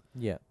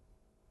 Yeah.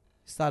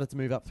 Started to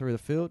move up through the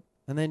field,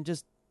 and then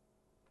just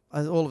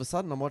all of a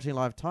sudden, I'm watching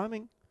live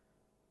timing.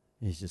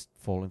 He's just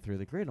falling through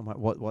the grid. I'm like,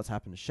 what's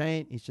happened to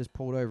Shane? He's just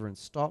pulled over and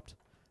stopped.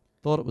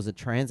 Thought it was a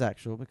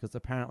transaxle because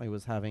apparently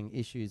was having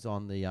issues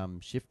on the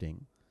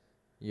shifting.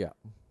 Yeah.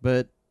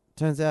 But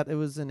turns out it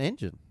was an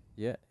engine.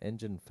 Yeah,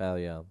 engine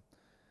failure.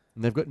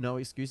 And they've got no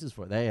excuses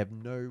for it. They have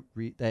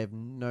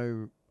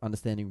no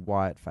understanding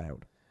why it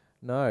failed.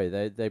 No,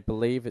 they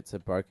believe it's a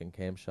broken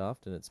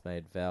camshaft and it's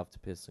made valve to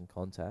piston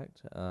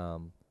contact.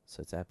 So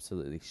it's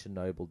absolutely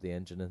Chernobyl the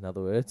engine, in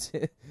other words.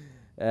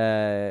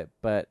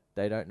 But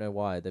they don't know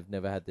why. They've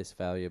never had this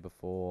failure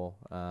before.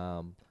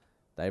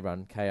 They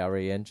run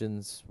KRE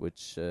engines,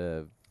 which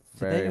are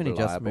very Did they only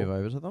reliable. just move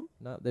over to them?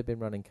 No, they've been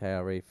running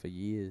KRE for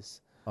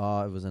years.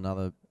 Oh, it was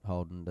another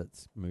Holden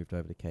that's moved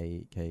over to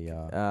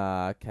KR.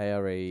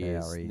 KRE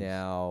is KREs.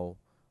 now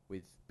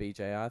with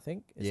BJR, I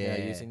think, is now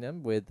Yeah. using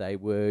them, where they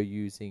were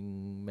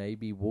using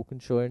maybe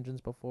Walkinshaw engines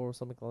before or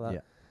something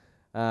like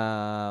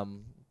that.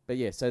 But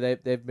yeah, so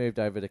they've moved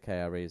over to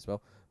KRE as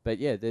well. But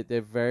yeah,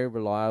 they're very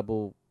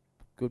reliable,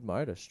 good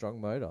motor, strong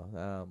motor.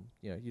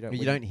 You know,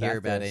 you don't hear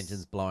about Bathurst-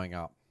 engines blowing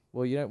up.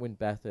 Well, you don't win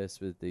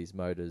Bathurst with these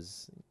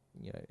motors,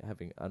 you know,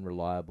 having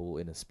unreliable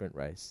in a sprint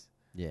race.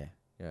 Yeah.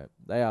 You know,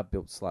 they are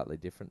built slightly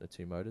different, the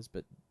two motors,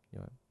 but you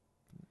know.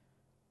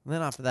 And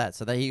then after that,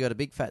 he got a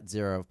big fat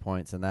 0 of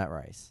points in that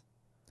race.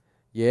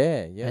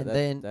 Yeah, And that,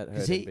 then- that 'cause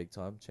hurt him he- big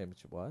time,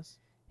 championship wise.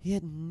 He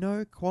had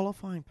no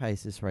qualifying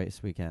pace this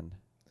race weekend.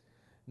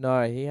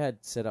 No, he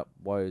had set up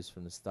woes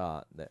from the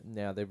start.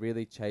 Now they're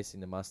really chasing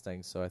the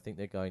Mustangs, so I think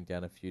they're going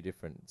down a few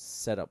different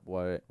setup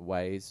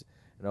ways.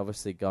 And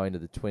obviously going to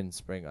the twin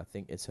spring, I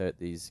think it's hurt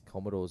these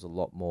Commodores a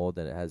lot more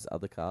than it has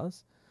other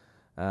cars.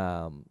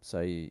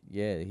 So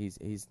yeah,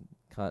 he's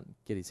can't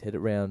get his head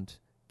around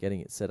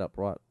getting it set up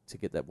right to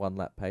get that one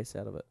lap pace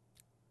out of it.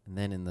 And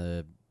then in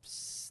the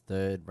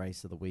third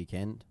race of the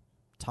weekend,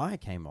 tyre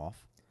came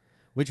off,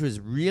 which was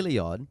really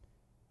odd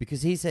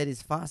because he said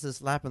his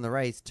fastest lap in the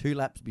race 2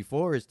 laps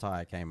before his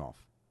tyre came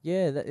off.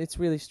 Yeah, it's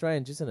really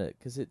strange, isn't it?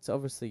 Because it's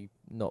obviously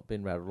not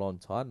been rattled on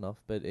tight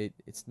enough, but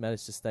it's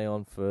managed to stay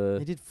on for...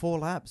 He did 4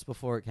 laps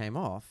before it came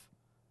off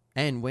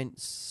and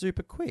went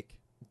super quick.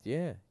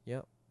 Yeah,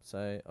 yep.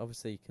 So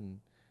obviously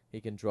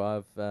he can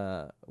drive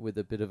with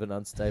a bit of an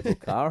unstable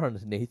car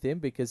underneath him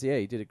because, yeah,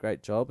 he did a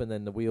great job. And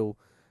then the wheel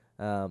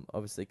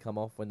obviously come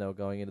off when they were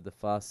going into the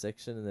fast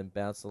section and then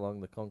bounced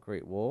along the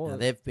concrete wall. Now,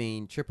 and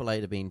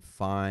AAA have been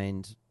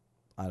fined,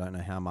 I don't know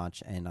how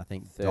much, and I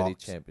think 30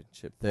 docked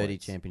championship 30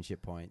 points.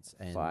 championship points.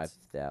 And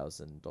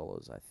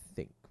 $5,000, I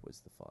think,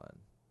 was the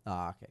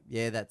fine. okay.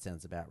 Yeah, that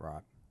sounds about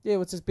right. Yeah,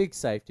 well, it's a big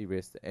safety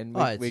risk. And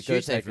It's we a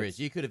huge safety risk.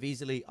 You could have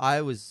easily...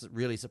 I was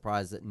really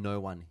surprised that no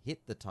one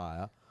hit the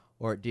tyre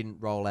or it didn't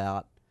roll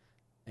out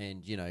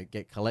and, you know,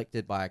 get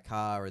collected by a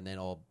car and then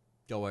or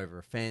go over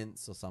a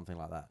fence or something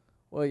like that.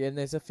 Well, yeah, and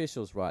there's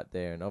officials right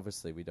there, and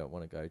obviously we don't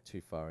want to go too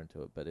far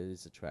into it, but it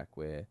is a track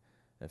where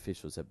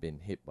officials have been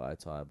hit by a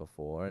tyre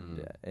before,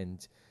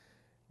 and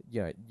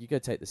you know, you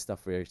got to take this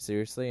stuff very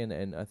seriously,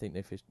 and I think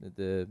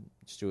the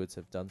stewards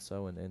have done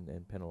so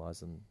and penalise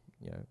them,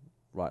 you know,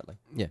 rightly.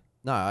 Yeah.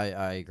 No,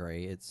 I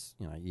agree. It's,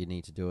 you know, you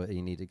need to do it.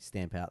 You need to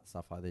stamp out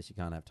stuff like this. You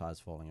can't have tyres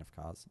falling off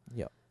cars.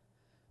 Yep.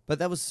 But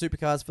that was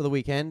supercars for the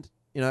weekend.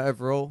 You know,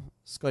 overall,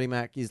 Scotty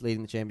Mack is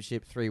leading the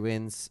championship, 3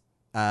 wins.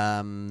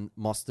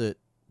 Mostert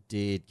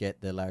did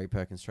get the Larry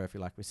Perkins Trophy,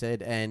 like we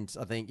said. And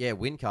I think,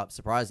 Win Cup,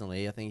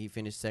 surprisingly, I think he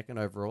finished second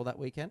overall that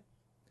weekend.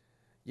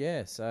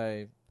 Yeah,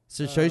 so...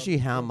 So it shows you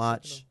how yeah,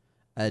 much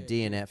a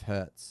DNF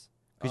hurts.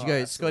 Because Oh, you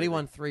go, Scotty absolutely.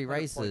 won 3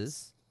 100 races,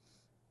 points.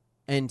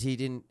 and he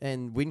didn't,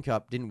 and Win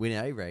Cup didn't win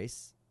a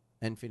race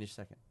and finished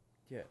second.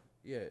 Yeah.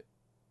 It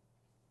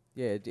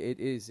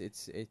is.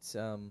 It's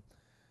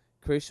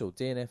crucial.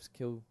 DNFs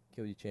kill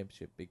your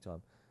championship big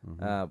time.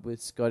 Mm-hmm.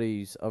 With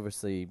Scotty's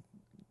obviously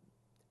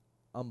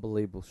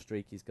unbelievable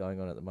streak he's going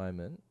on at the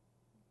moment,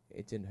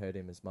 it didn't hurt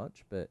him as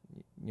much. But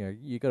you know,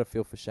 you got to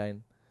feel for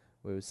Shane,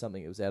 where it was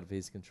something that was out of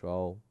his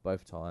control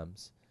both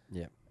times.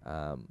 Yeah.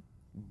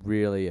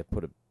 Really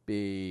put a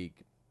big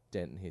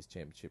dent in his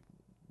championship.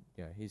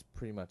 You know, he's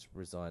pretty much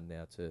resigned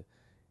now to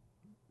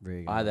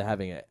Really either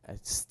having a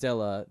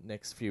stellar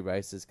next few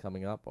races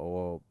coming up,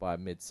 or by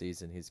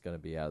mid-season he's going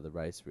to be out of the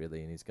race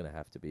really, and he's going to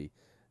have to be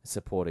a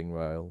supporting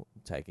role,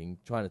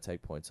 trying to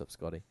take points off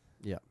Scotty.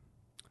 Yeah.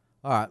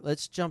 All right,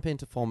 let's jump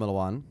into Formula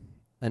One.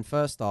 And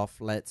first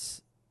off,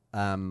 let's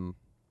the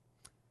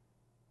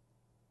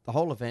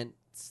whole event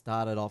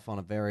started off on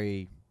a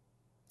very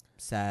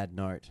sad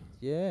note.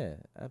 Yeah,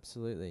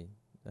 absolutely.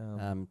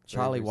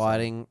 Charlie very sad.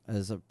 Whiting,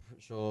 as I'm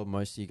sure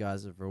most of you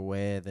guys are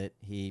aware, that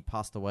he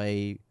passed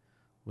away.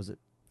 Was it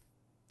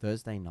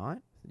Thursday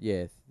night?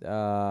 Yeah,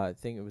 I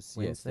think it was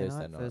Wednesday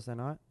Thursday night. Thursday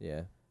night.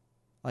 Yeah.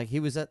 Like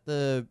he was at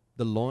the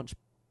launch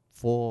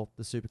for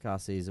the Supercar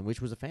season, which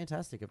was a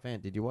fantastic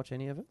event. Did you watch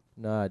any of it?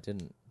 No, I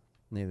didn't.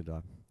 Neither did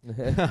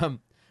I.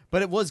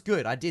 But it was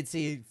good. I did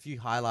see a few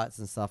highlights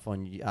and stuff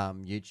on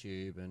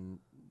YouTube and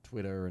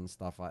Twitter and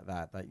stuff like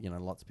that. That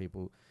lots of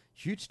people.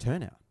 Huge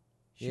turnout.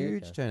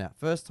 Huge turnout.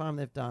 First time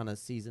they've done a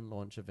season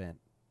launch event.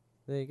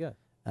 There you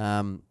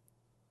go.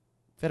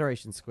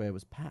 Federation Square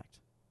was packed.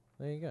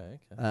 There you go.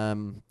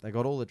 Okay. They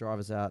got all the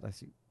drivers out. I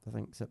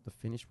think except the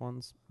finished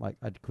ones. Like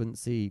I couldn't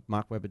see.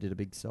 Mark Webber did a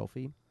big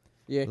selfie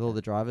Yeah. with all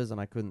the drivers,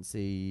 and I couldn't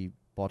see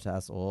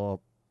Bottas or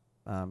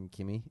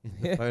Kimi in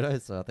the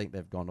photos. So I think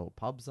they've gone to a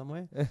pub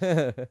somewhere.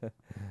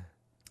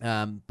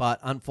 But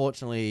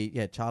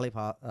unfortunately, Charlie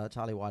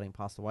Whiting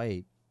passed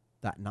away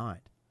that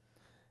night.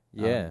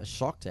 Yeah. A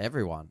shock to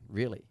everyone,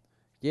 really.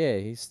 Yeah,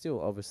 he's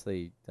still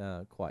obviously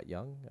quite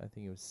young. I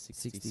think he was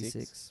 66.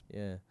 66.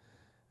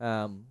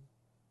 Yeah.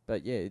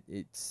 But yeah,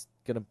 it's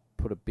going to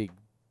put a big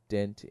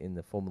dent in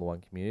the Formula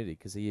One community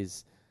because he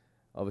has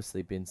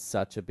obviously been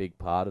such a big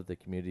part of the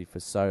community for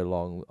so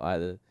long.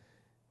 Either,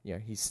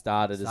 he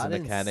started as a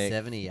mechanic. In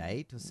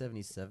 78 or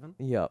 77.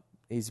 Yep.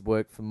 He's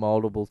worked for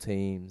multiple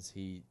teams.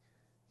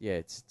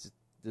 It's just,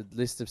 the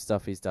list of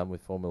stuff he's done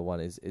with Formula One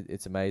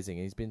it's amazing.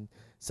 He's been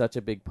such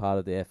a big part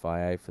of the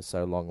FIA for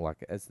so long.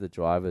 Like as the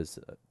drivers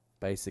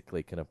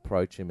basically can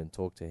approach him and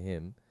talk to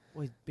him.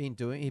 Well, he's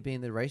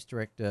been the race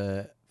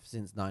director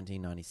since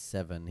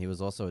 1997. He was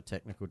also a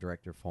technical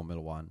director of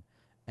Formula One,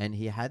 and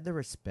he had the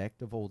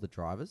respect of all the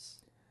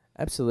drivers.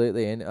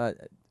 Absolutely, and I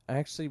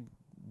actually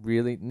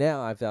really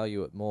now I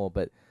value it more.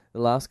 But the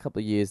last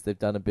couple of years, they've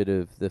done a bit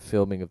of the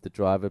filming of the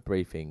driver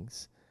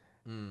briefings.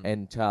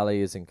 And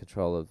Charlie is in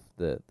control of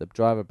the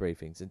driver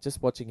briefings, and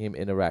just watching him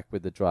interact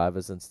with the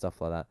drivers and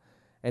stuff like that,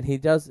 and he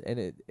does, and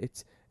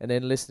and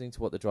then listening to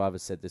what the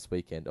drivers said this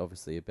weekend,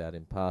 obviously about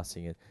him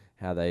passing and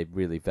how they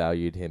really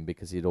valued him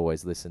because he'd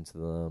always listen to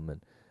them,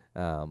 and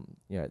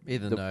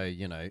even though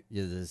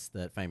there's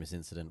that famous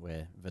incident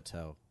where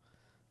Vettel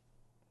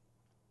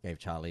gave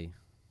Charlie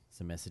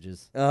some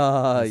messages,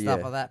 and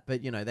stuff like that.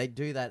 But they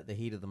do that at the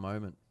heat of the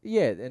moment.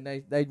 Yeah, and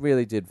they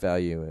really did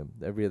value him.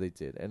 They really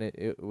did, and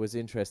it was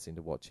interesting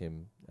to watch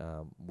him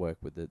work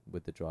with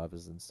the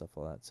drivers and stuff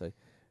like that. So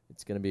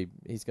he's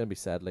gonna be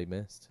sadly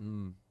missed.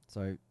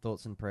 So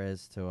thoughts and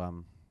prayers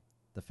to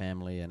the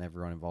family and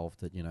everyone involved.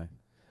 That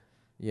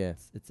yeah,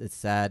 it's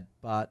sad,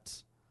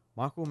 but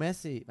Michael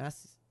Massey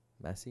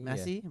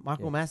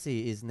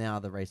is now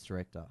the race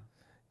director.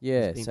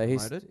 Yeah, He's so been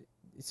promoted.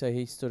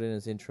 he stood in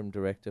as interim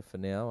director for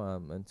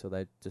now until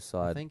they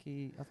decide.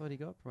 I thought he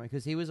got promoted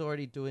because he was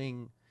already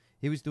doing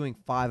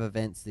 5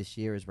 events this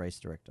year as race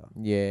director.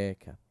 Yeah,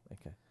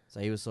 okay. So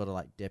he was sort of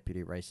like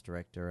deputy race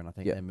director, and I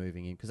think they're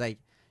moving in because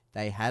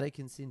they had a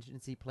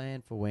contingency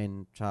plan for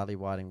when Charlie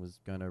Whiting was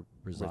going to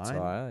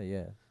Retire,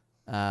 yeah.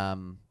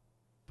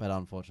 But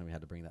unfortunately we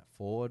had to bring that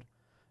forward.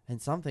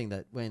 And something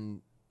that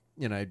when,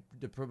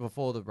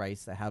 before the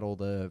race, they had all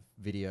the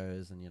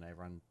videos and,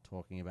 everyone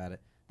talking about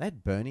it. They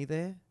had Bernie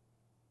there.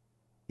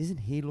 Isn't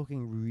he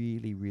looking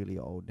really, really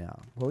old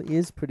now? Well, he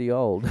is pretty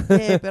old.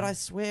 Yeah, but I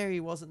swear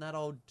he wasn't that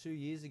old 2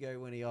 years ago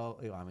when he...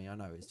 I mean, I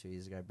know it was 2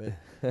 years ago, but...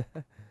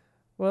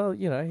 Well,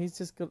 he's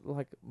just got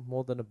like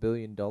more than $1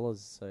 billion,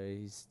 so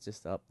he's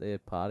just up there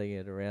partying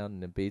it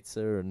around in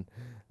Ibiza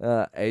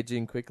and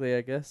aging quickly,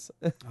 I guess.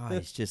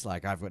 He's just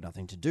like, I've got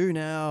nothing to do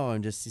now.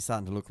 He's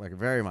starting to look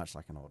very much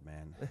like an old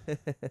man.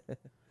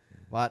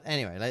 But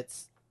anyway,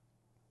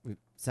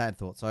 sad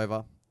thoughts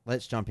over.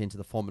 Let's jump into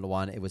the Formula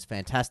One. It was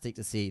fantastic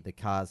to see the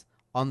cars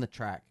on the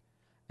track,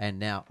 and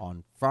now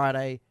on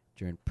Friday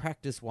during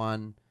practice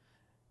 1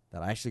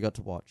 that I actually got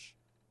to watch.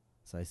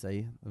 So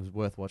see, it was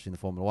worth watching the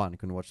Formula One. I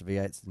couldn't watch the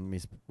V8s and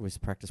miss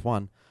practice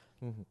 1.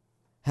 Mm-hmm.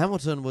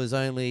 Hamilton was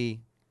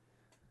only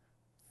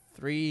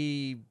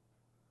 3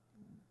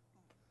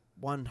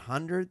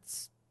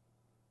 100ths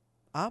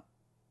up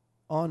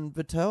on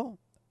Vettel,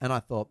 and I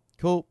thought,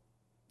 cool.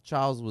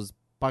 Charles was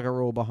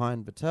bugger all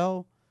behind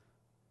Vettel.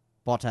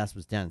 Bottas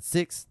was down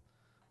 6th.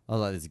 I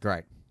was like, this is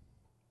great.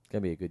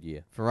 Gonna be a good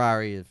year.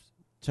 Ferrari have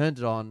turned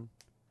it on.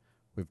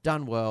 We've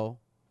done well.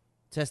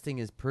 Testing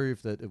has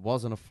proved that it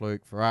wasn't a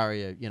fluke.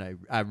 Ferrari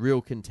are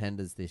real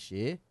contenders this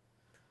year.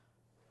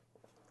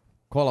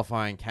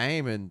 Qualifying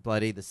came and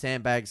bloody the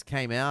sandbags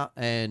came out,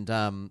 and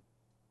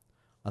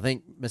I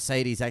think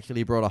Mercedes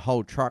actually brought a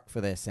whole truck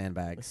for their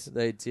sandbags.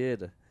 They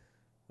did.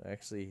 I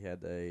actually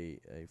had a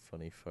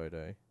funny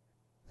photo.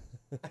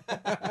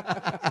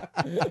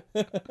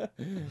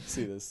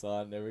 See the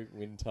sign, every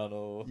wind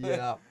tunnel.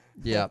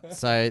 Yeah.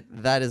 So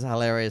that is a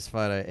hilarious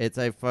photo. It's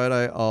a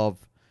photo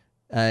of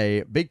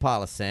a big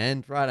pile of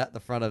sand right at the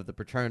front of the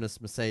Petronas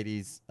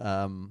Mercedes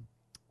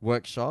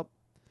workshop,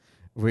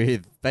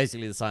 with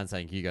basically the sign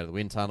saying you go to the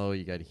wind tunnel,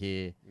 you go to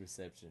here,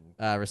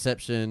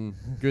 reception,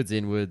 goods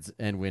inwards,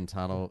 and wind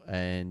tunnel.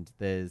 And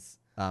there's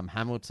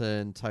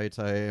Hamilton,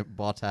 Toto,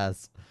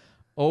 Bottas,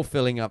 all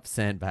filling up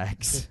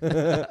sandbags.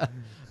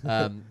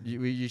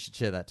 You should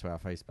share that to our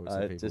Facebook. So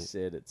I people just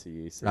shared it to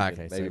you, so Okay, you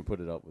can maybe so put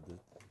it up with the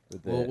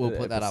we'll the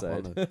put that up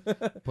on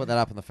episode. put that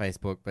up on the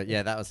Facebook. But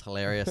yeah, that was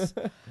hilarious.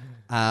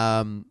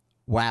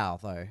 Wow,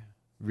 though,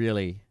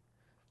 really,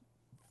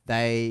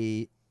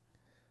 they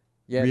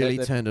really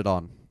turned it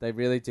on. They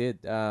really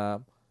did.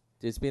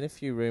 There's been a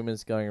few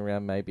rumors going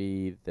around,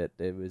 maybe that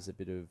there was a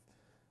bit of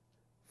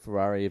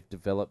Ferrari have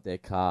developed their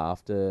car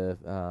after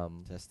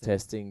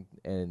testing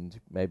and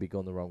maybe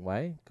gone the wrong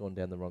way, gone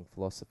down the wrong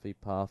philosophy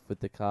path with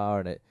the car,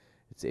 and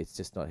it's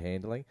just not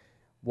handling.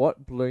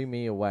 What blew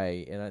me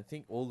away, and I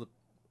think all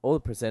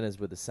the presenters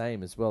were the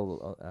same as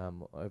well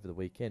over the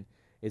weekend,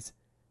 is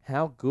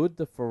how good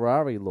the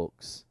Ferrari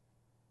looks.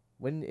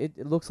 When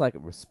it looks like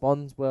it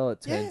responds well,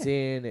 it turns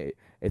in,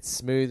 it's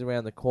smooth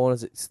around the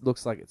corners, it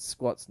looks like it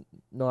squats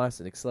nice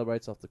and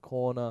accelerates off the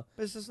corner.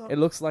 But it's just not It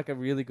looks like a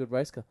really good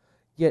race car.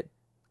 Yet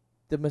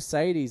the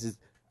Mercedes is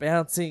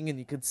bouncing, and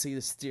you can see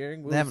the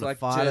steering wheels like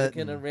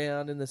jerking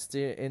around in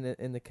the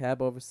in the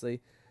cab,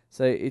 obviously.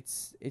 So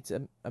it's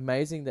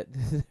amazing that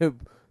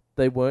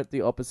they weren't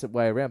the opposite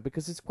way around,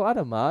 because it's quite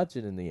a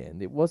margin in the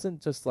end. It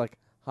wasn't just like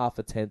half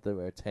a tenth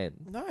or a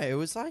 10. No, it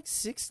was like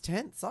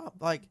 0.6 up.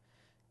 But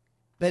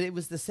it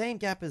was the same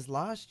gap as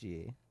last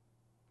year.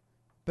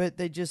 But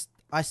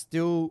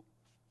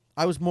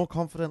I was more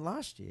confident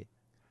last year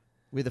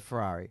with a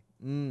Ferrari.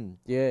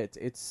 Yeah,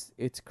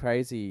 it's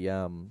crazy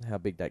how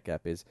big that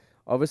gap is.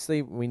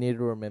 Obviously, we need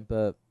to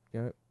remember,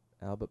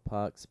 Albert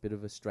Park's a bit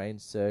of a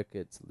strange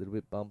circuit. It's a little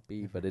bit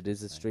bumpy, but it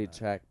is a street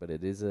track. But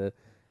it is not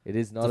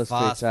a street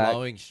track.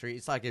 Fast-flowing street.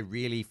 It's like a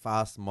really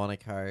fast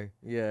Monaco.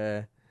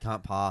 Yeah,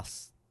 can't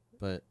pass.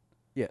 But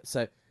yeah,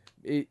 so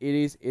it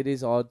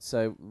is odd.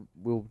 So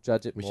we'll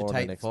judge it. We more should on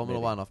take the next Formula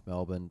meeting. 1 off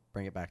Melbourne,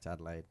 bring it back to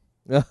Adelaide.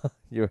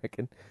 You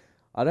reckon?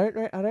 I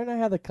don't know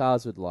how the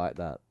cars would like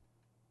that.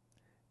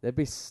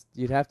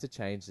 You'd have to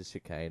change the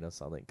chicane or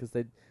something, because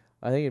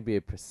I think it'd be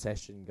a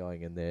procession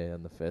going in there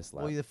on the first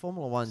lap. Well, the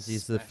Formula 1's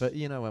is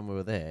when we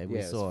were there,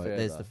 we saw it.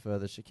 There's the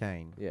further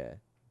chicane. Yeah.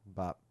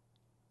 But,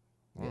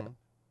 Yeah.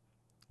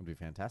 It'd be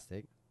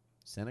fantastic.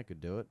 Senna could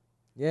do it.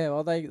 Yeah,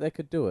 well, they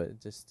could do it.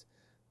 Just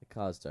the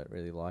cars don't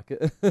really like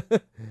it.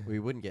 We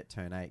wouldn't get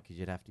turn 8 because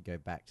you'd have to go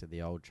back to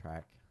the old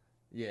track.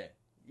 Yeah.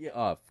 Yeah.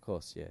 Oh, of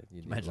course. Yeah.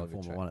 You'd need Imagine a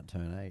longer Formula track. 1 at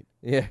turn 8.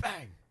 Yeah.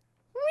 Bang!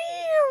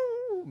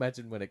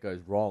 Imagine when it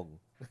goes wrong.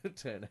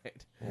 Turn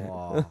 8.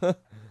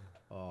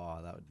 Oh,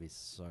 that would be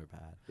so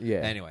bad. Yeah.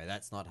 Anyway,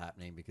 that's not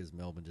happening because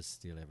Melbourne just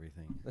steal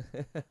everything.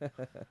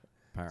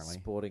 Apparently.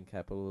 Sporting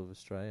capital of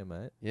Australia,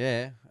 mate.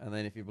 Yeah, and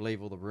then if you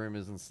believe all the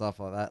rumours and stuff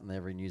like that, and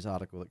every news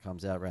article that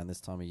comes out around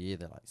this time of year,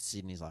 they're like,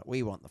 Sydney's like,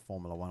 we want the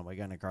Formula 1, we're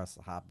going across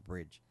the Harbour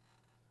Bridge.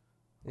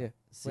 Yeah.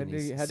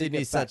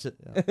 Sydney's such a...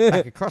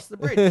 back across the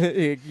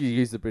bridge. You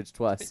use the bridge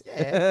twice.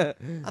 Yeah.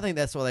 I think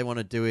that's what they want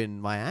to do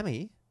in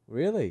Miami.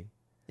 Really?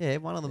 Yeah,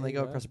 one of them, they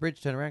go across the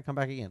bridge, turn around, come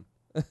back again.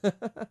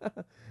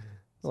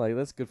 Like,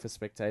 that's good for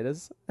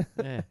spectators.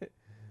 Yeah.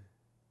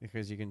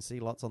 Because you can see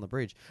lots on the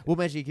bridge. Well,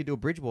 imagine you could do a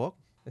bridge walk.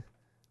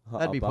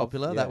 That'd be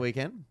popular that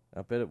weekend.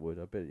 I bet it would.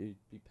 I bet you'd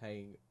be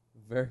paying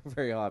very,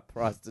 very high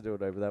price to do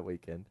it over that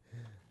weekend.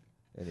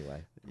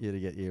 Anyway. You to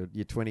get your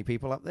 20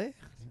 people up there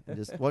and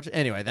just watch it.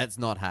 Anyway, that's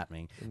not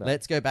happening. No.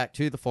 Let's go back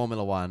to the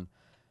Formula 1.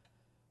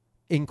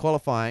 In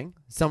qualifying,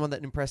 someone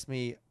that impressed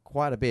me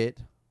quite a bit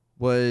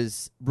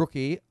was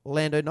rookie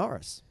Lando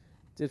Norris.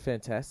 Did a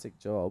fantastic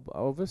job.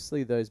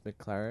 Obviously, those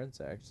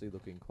McLarens are actually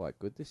looking quite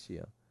good this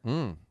year.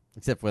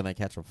 Except for when they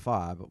catch on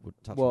fire, but we'll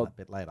touch on that a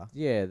bit later.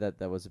 Yeah,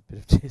 that was a bit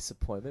of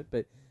disappointment.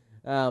 But,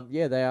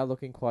 yeah, they are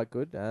looking quite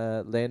good.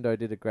 Lando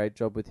did a great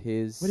job with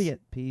his... What do you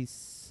get?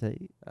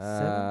 PC?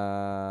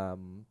 I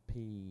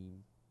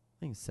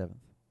think it's 7th.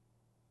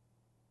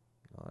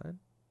 9.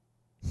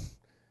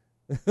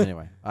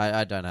 Anyway,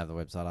 I don't have the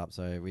website up,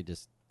 so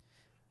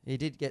he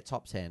did get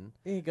top 10.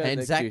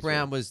 And Zach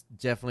Brown was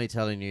definitely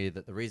telling you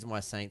that the reason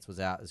why Saints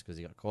was out is because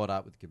he got caught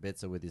up with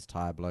Kubica with his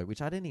tyre blow,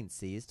 which I didn't even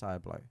see his tyre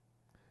blow.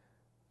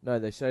 No,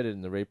 they showed it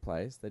in the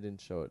replays. They didn't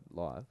show it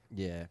live.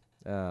 Yeah.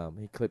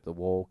 He clipped the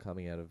wall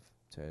coming out of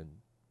turn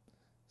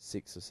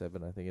 6 or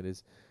 7, I think it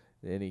is.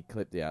 And he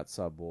clipped the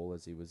outside wall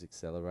as he was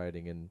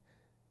accelerating, and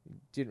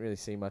didn't really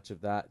see much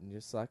of that. And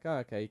just like, oh,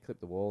 okay, he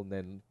clipped the wall. And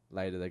then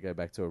later they go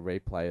back to a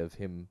replay of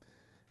him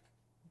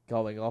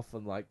going off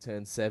on like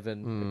turn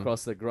 7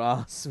 across the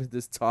grass with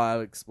this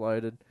tyre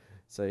exploded.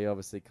 So he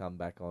obviously come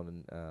back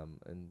on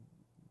and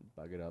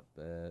buggered up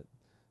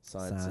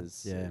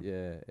Sciences.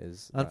 Yeah.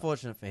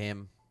 Unfortunate for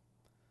him.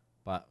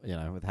 But,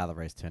 with how the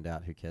race turned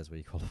out, who cares where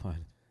you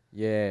qualified?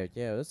 Yeah,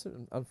 that's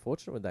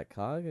unfortunate with that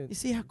car. You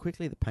see how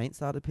quickly the paint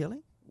started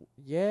peeling?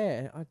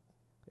 Yeah, it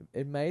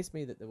amazed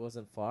me that there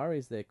wasn't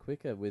fireys there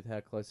quicker with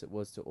how close it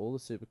was to all the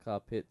supercar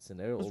pits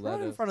and all that.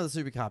 Right in front of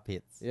the supercar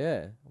pits.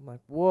 Yeah, I'm like,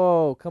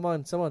 whoa, come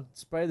on, someone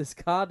spray this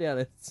car down.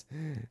 It's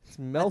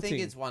melting. I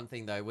think it's one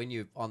thing though. When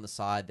you're on the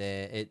side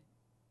there,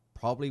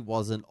 probably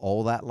wasn't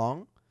all that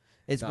long.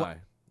 It's No, what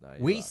you're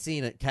we right.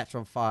 seen it catch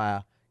on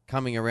fire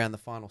coming around the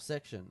final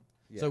section.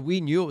 Yeah. So we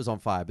knew it was on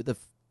fire, but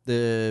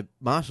the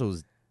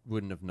marshals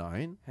wouldn't have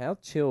known. How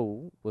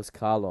chill was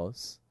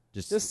Carlos?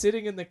 Just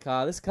sitting in the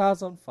car. This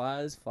car's on fire.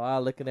 There's fire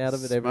licking out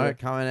of it everywhere. smoke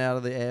coming out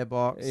of the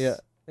airbox. Yeah.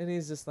 And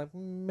he's just like,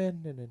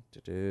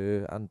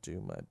 undo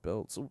my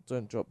belts. Oh,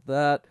 don't drop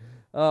that.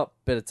 Oh,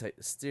 better take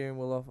the steering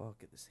wheel off. I'll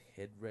get this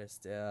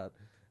headrest out.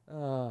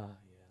 Oh,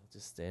 yeah, I'll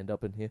just stand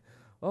up in here.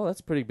 Oh, that's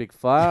a pretty big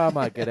fire. I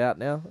might get out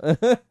now.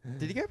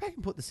 Did you go back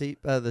and put the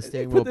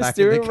steering wheel back in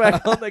steering the car?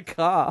 back on the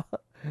car.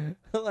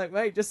 I'm like,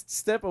 mate, just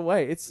step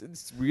away.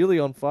 It's really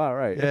on fire,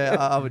 right? Yeah,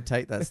 I would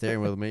take that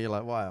steering wheel with me. You're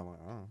like, why? I'm like,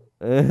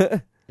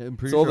 oh. I'm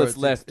pretty It's all sure that's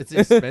left. It's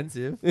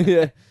expensive.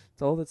 Yeah,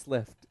 it's all that's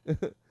left.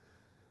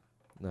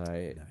 No,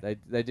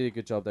 they did a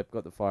good job. They've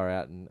got the fire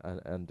out and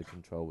under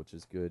control, which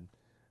is good.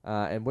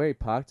 And where he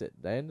parked it,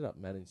 they ended up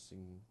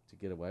managing to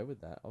get away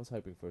with that. I was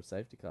hoping for a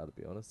safety car, to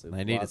be honest.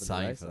 They needed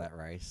something for that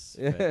race.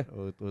 Yeah.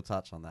 We'll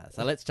touch on that.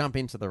 So let's jump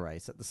into the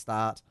race. At the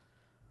start,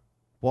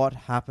 what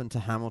happened to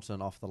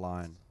Hamilton off the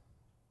line?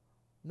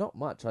 Not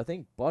much. I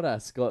think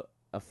Bottas got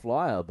a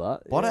flyer,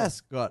 but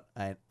Bottas got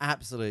an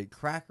absolute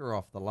cracker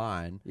off the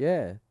line.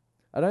 Yeah.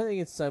 I don't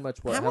think it's so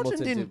much what Hamilton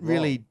didn't did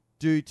really wrong.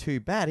 do too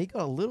bad. He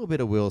got a little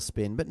bit of wheel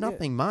spin, but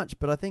nothing much.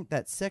 But I think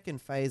that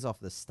second phase off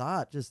the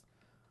start, just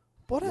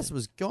Bottas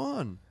was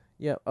gone.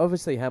 Yeah,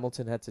 obviously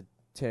Hamilton had to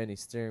turn his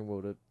steering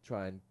wheel to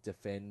try and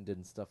defend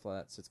and stuff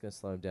like that, so it's going to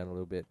slow him down a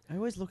little bit. I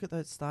always look at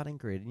that starting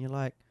grid and you're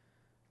like,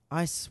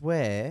 I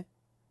swear,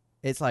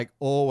 it's like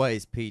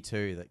always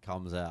P2 that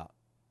comes out.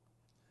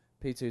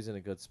 P2's in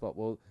a good spot.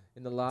 Well,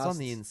 in the last on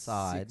the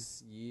inside.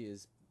 6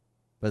 years,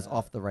 But it's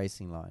off the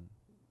racing line.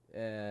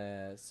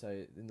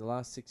 so in the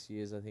last 6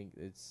 years, I think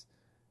it's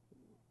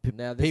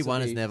Now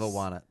P1 has never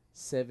won it.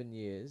 7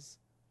 years,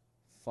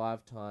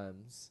 5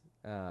 times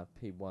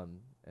P1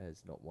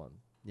 has not won.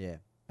 Yeah.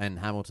 And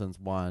Hamilton's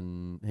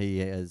won. He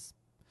has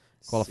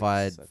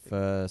qualified 6,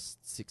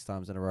 first 6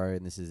 times in a row,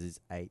 and this is his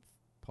 8th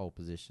pole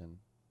position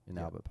in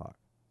Albert Park.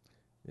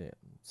 Yeah.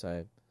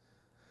 So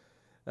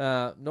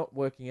not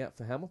working out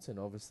for Hamilton,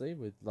 obviously,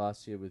 with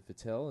last year with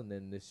Vettel and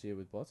then this year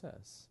with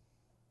Bottas.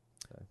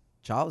 So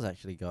Charles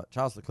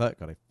Leclerc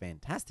got a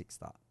fantastic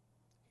start.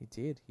 He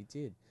did.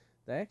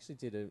 They actually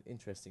did an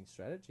interesting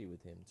strategy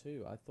with him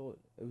too. I thought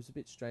it was a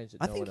bit strange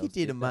that I think he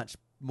did a that. much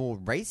more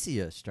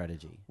racier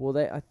strategy. Well,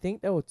 I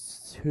think they were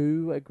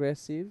too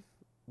aggressive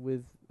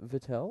with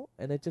Vettel,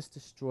 and they just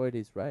destroyed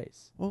his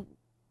race. Well,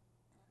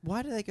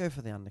 why do they go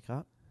for the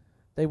undercut?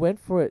 They went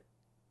for it.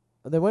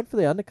 They went for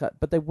the undercut,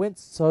 but they went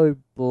so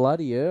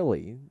bloody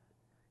early.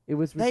 It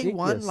was ridiculous. They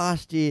won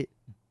last year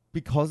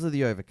because of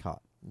the overcut.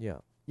 Yeah.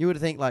 You would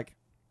think, like,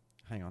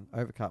 hang on,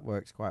 overcut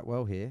works quite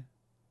well here.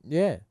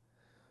 Yeah.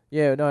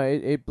 Yeah, no,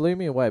 it blew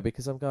me away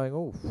because I'm going,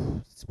 oh,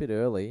 it's a bit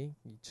early.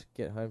 You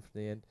get home from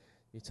the end,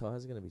 your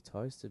tyres are going to be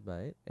toasted,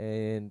 mate.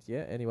 And,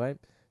 yeah, anyway,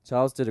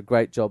 Charles did a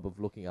great job of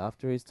looking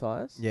after his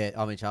tyres. Yeah,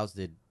 I mean, Charles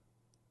did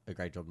a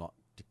great job not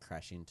to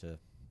crash into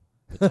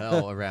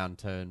Vettel around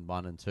turn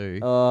 1 and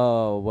 2.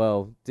 Oh,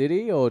 well, did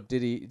he? Or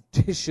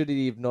should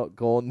he have not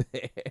gone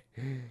there?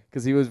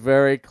 Because he was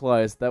very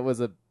close. That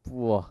was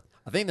whoa.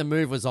 I think the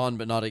move was on,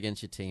 but not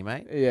against your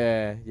teammate.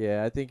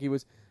 Yeah, I think he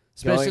was...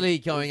 Especially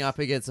going up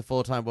against a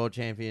 4-time world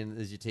champion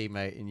as your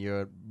teammate, and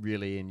you're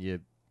really in your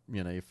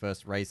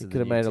first race. He of could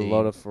the have new made team. a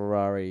lot of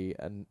Ferrari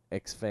and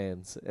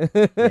ex-fans.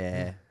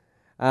 Yeah,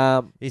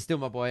 he's still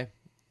my boy.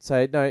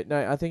 So no,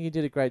 I think he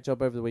did a great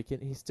job over the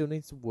weekend. He still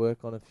needs to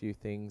work on a few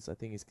things. I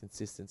think his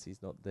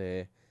consistency's not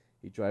there.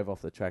 He drove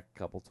off the track a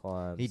couple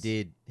times. He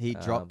did. He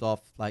dropped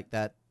off like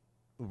that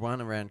run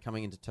around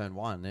coming into turn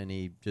 1, and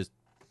he just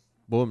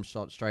boom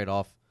shot straight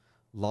off.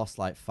 Lost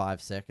like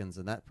 5 seconds,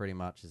 and that pretty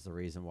much is the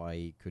reason why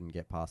he couldn't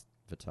get past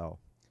Vettel.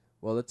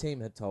 Well, the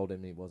team had told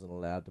him he wasn't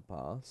allowed to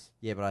pass.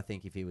 Yeah, but I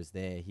think if he was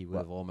there, he would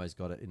have almost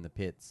got it in the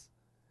pits.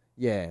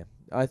 Yeah,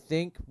 I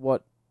think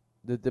what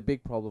the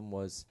big problem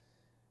was,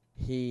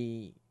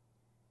 he's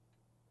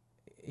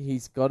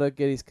got to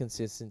get his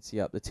consistency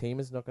up. The team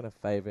is not going to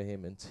favour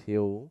him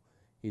until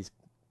he's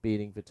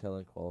beating Vettel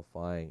in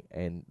qualifying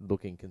and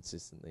looking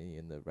consistently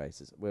in the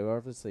races. We're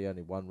obviously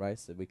only one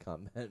race, so we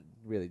can't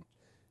really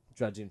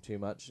judge him too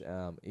much.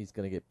 He's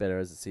going to get better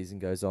as the season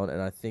goes on,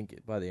 and I think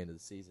by the end of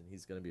the season,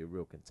 he's going to be a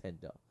real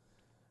contender.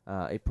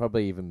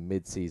 Probably even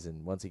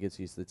mid-season, once he gets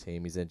used to the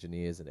team, his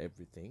engineers and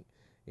everything,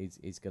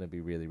 he's going to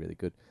be really, really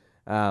good.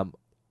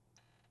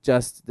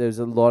 There's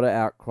a lot of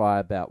outcry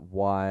about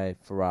why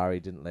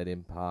Ferrari didn't let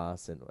him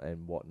pass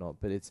and whatnot,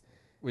 but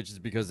which is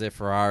because they're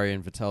Ferrari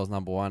and Vettel's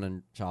number 1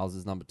 and Charles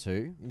is number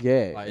 2.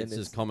 Yeah, like, it's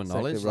just common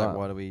exactly knowledge. right. Like,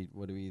 what are we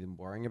even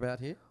worrying about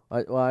here?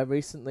 I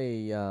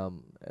recently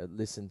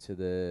listened to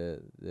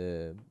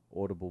the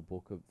Audible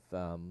book of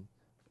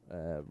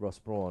Ross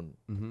Brawn,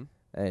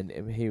 and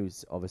he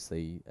was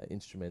obviously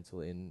instrumental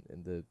in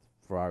the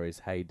Ferrari's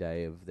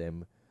heyday of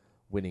them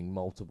winning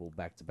multiple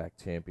back-to-back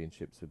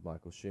championships with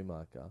Michael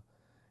Schumacher,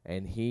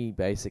 and he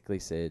basically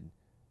said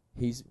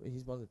he's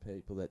one of the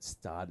people that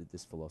started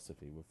this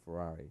philosophy with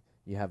Ferrari.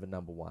 You have a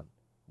number 1.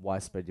 why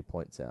spread your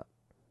points out?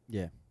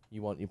 Yeah.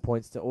 You want your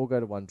points to all go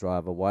to one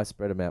driver. Why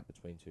spread them out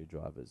between two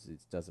drivers? It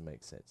doesn't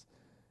make sense.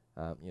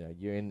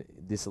 You're in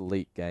this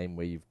elite game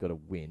where you've got to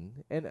win.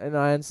 And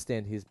I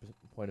understand his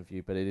point of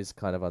view, but it is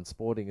kind of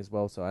unsporting as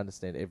well, so I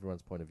understand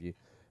everyone's point of view.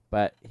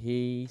 But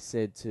he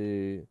said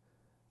to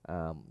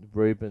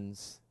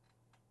Rubens,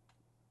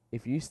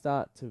 if you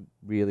start to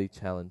really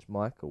challenge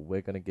Michael,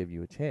 we're going to give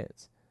you a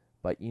chance.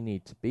 But you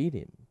need to beat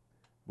him.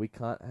 We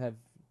can't have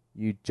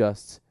you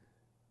just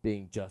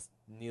being just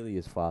nearly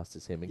as fast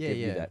as him and give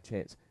you that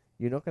chance.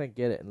 You're not going to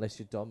get it unless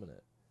you're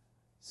dominant.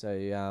 So,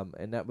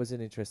 and that was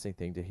an interesting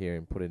thing to hear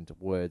him put into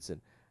words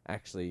and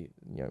actually,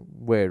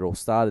 where it all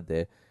started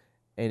there.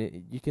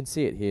 And you can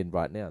see it here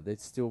right now. They're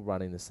still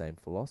running the same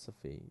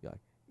philosophy. Like,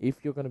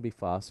 if you're going to be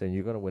faster and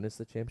you're going to win us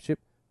the championship,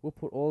 we'll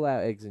put all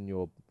our eggs in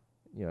your,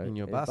 in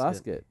your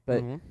basket.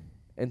 But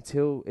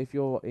if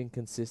you're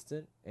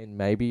inconsistent and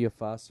maybe you're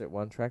faster at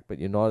one track, but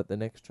you're not at the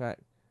next track,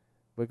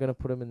 we're going to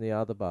put him in the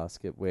other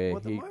basket where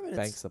he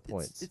banks the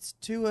points. It's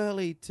too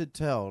early to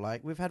tell.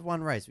 Like, we've had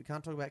one race. We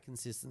can't talk about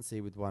consistency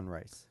with one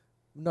race.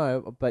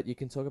 No, but you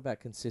can talk about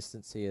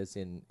consistency as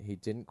in he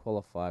didn't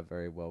qualify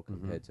very well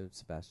compared to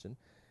Sebastian.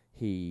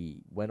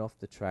 He went off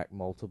the track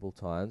multiple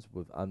times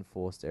with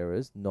unforced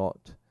errors, No,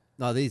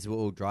 these were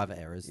all driver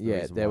errors.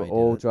 They were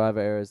all driver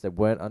errors. They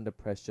weren't under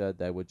pressure.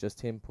 They were just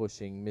him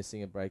pushing,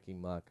 missing a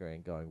braking marker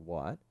and going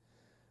wide.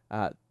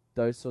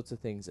 Those sorts of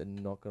things are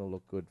not going to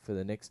look good for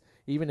the next...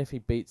 Even if he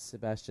beats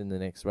Sebastian the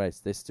next race,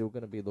 they're still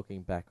going to be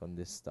looking back on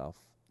this stuff.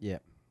 Yeah.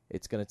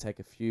 It's going to take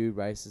a few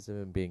races of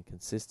him being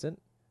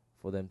consistent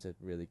for them to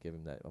really give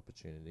him that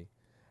opportunity.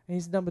 And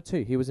he's number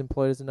 2. He was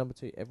employed as a number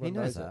 2. Everyone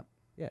knows that.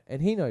 Yeah,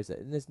 and he knows it.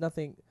 And there's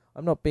nothing...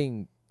 I'm not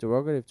being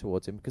derogative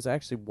towards him because I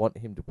actually want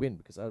him to win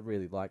because I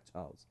really like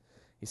Charles.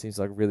 He seems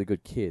like a really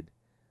good kid.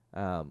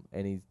 And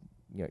he's,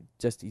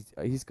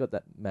 he's got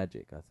that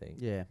magic, I think.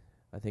 Yeah.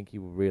 I think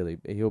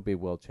he'll be a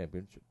world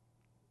championship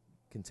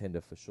contender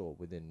for sure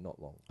within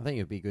not long. I think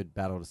it would be a good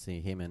battle to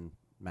see him and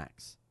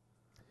Max.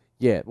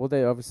 Yeah, well,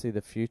 they're obviously the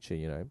future,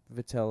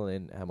 Vettel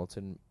and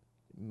Hamilton,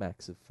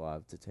 max of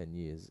 5 to 10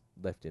 years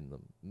left in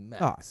them.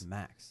 Max. Oh,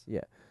 max.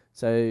 Yeah.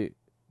 So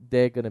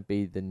they're going to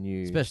be the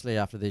new... Especially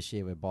after this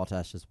year where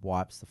Bottas just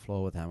wipes the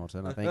floor with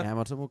Hamilton. I think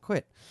Hamilton will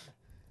quit.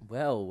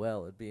 Well,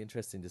 it'd be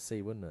interesting to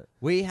see, wouldn't it?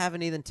 We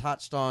haven't even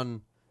touched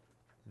on...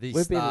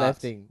 We've been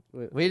lefting.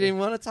 We didn't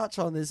want to touch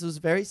on this. It was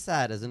very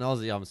sad. As an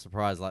Aussie, I'm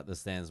surprised the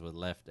stands were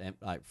left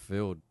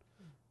filled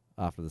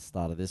after the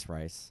start of this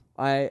race.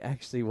 I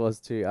actually was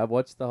too. I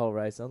watched the whole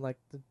race. I'm like,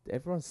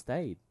 everyone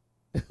stayed.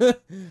 If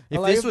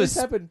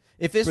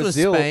this was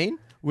Spain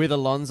with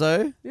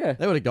Alonso, they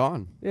would have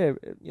gone.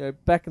 Yeah,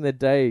 back in the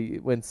day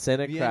when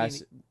Senna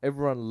crashed,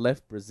 everyone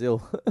left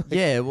Brazil.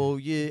 Yeah, well,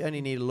 you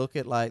only need to look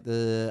at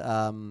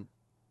the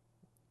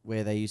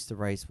where they used to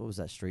race. What was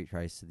that street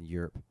race in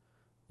Europe?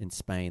 In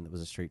Spain, that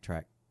was a street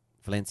track.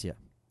 Valencia.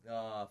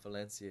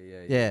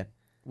 Valencia, yeah.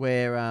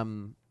 Where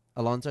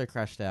Alonso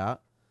crashed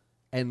out,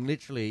 and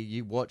literally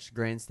you watched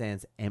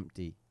grandstands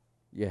empty.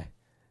 Yeah.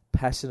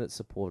 Passionate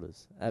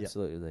supporters.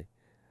 Absolutely. Yep.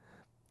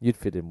 You'd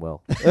fit in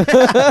well.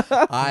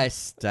 I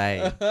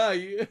stay.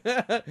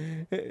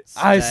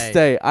 I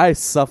stay. I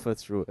suffer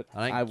through it.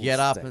 I don't get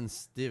up and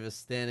give a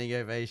standing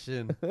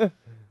ovation.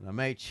 I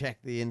may check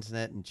the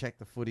internet and check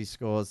the footy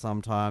scores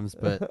sometimes,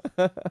 but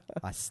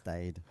I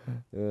stayed.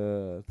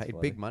 Paid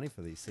big money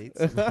for these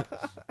seats.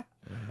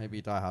 Maybe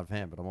a diehard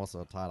fan, but I'm also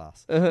a tight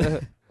ass.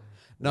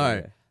 No.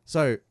 Yeah.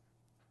 So,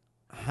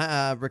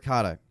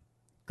 Ricciardo,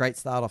 great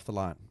start off the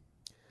line.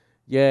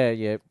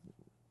 Yeah.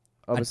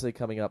 Obviously,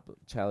 coming up,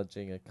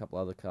 challenging a couple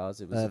other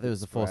cars. It was there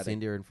was a Force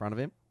India in front of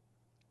him.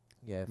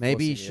 Yeah,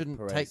 maybe he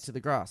shouldn't take to the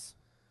grass.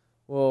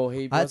 Well,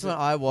 that's what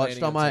I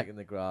watched on taking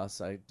the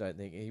grass. I don't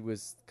think he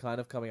was kind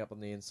of coming up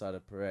on the inside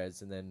of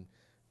Perez, and then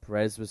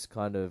Perez was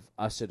kind of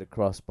ushered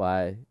across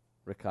by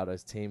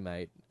Ricciardo's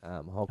teammate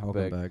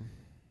Hulkenberg.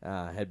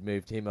 Had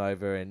moved him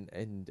over,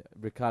 and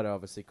Ricciardo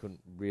obviously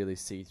couldn't really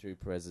see through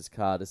Perez's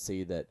car to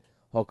see that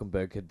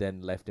Hulkenberg had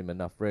then left him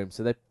enough room.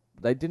 So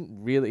they didn't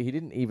really. He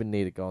didn't even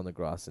need to go on the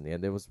grass in the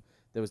end. There was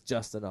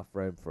just enough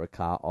room for a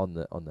car on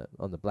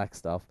the black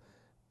stuff,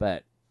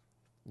 but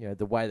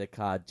the way the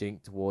car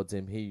jinked towards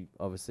him, he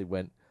obviously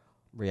went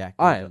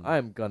reactive.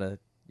 I'm gonna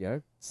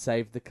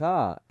save the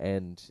car,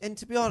 and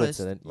to be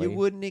honest, you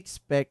wouldn't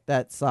expect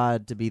that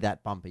side to be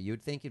that bumpy.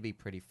 You'd think it'd be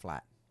pretty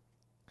flat.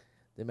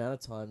 The amount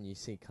of time you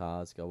see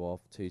cars go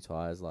off 2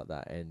 tires like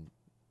that and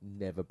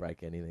never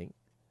break anything.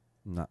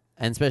 No.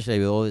 And especially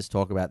with all this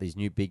talk about these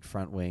new big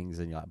front wings,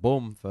 and you're like,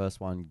 boom, first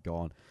one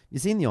gone. You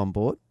seen the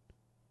onboard?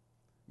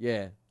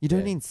 Yeah. You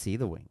don't even see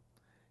the wing.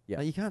 Yeah.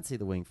 No, you can't see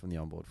the wing from the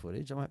onboard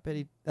footage. I might bet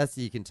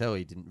you can tell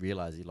he didn't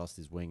realize he lost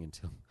his wing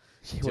until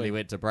he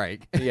went to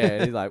brake. Yeah,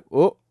 and he's like,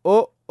 oh.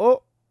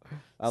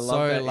 I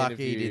love that lucky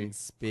interview. He didn't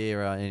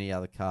spear any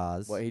other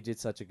cars. Well, he did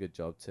such a good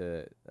job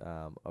to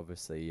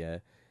obviously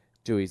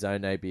do his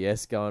own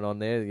ABS going on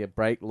there. Yeah,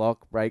 brake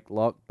lock.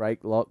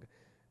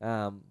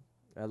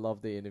 I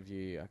love the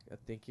interview. I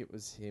think it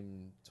was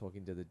him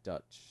talking to the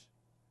Dutch.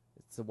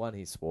 It's the one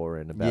he swore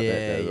in about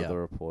Yeah. the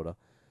reporter.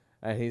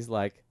 And he's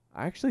like,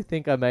 I actually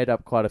think I made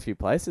up quite a few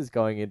places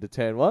going into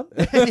turn one.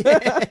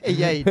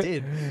 Yeah, he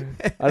did.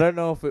 I don't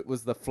know if it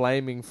was the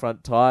flaming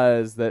front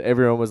tires that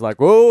everyone was like,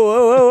 whoa,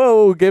 whoa,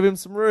 whoa, whoa, give him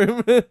some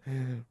room.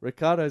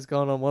 Ricardo's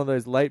gone on one of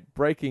those late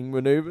braking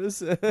maneuvers.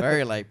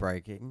 Very late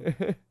braking.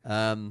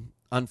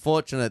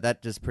 Unfortunate,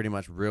 that just pretty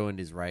much ruined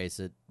his race.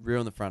 It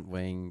ruined the front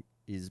wing.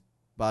 His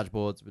barge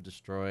boards were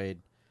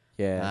destroyed.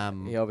 Yeah,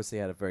 he obviously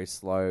had a very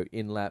slow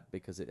in lap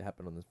because it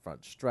happened on the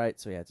front straight,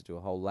 so he had to do a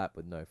whole lap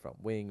with no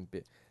front wing.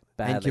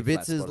 And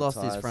Kvyat's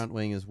lost his front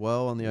wing as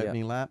well on the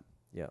opening lap.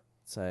 Yeah,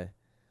 so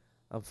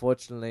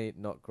unfortunately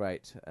not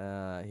great.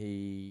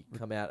 He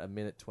come out a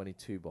minute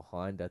 22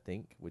 behind, I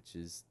think, which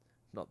is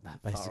not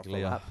that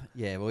Basically, far off a lap.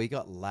 yeah. Well, he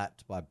got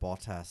lapped by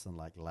Bottas on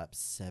like lap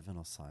 7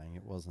 or something.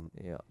 It wasn't.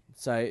 Yeah,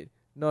 so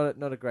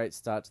not a great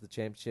start to the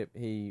championship.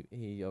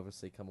 He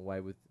obviously come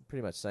away with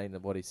pretty much saying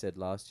that what he said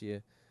last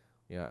year.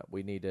 You know,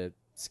 we need to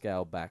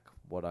scale back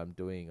what I'm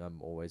doing.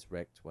 I'm always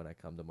wrecked when I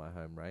come to my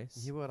home race.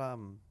 You hear what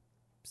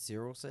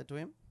Cyril said to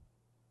him?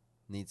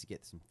 Needs to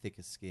get some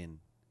thicker skin.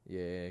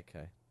 Yeah,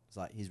 okay. It's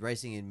like he's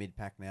racing in mid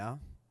pack now.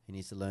 He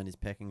needs to learn his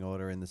pecking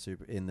order in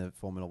the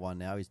Formula One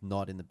now. He's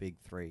not in the big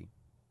three.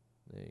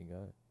 There you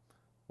go.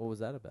 What was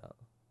that about?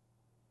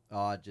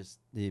 Just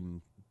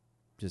him.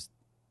 Just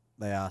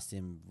they asked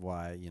him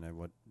why,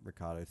 what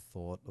Ricardo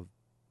thought of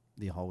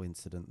the whole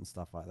incident and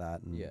stuff like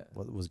that, and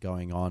what was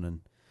going on,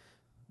 and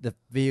the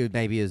view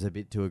maybe is a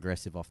bit too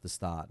aggressive off the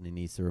start, and he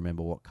needs to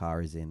remember what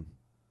car he's in.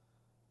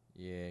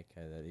 Yeah,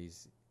 okay,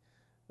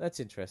 that's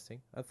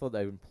interesting. I thought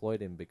they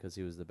employed him because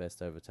he was the best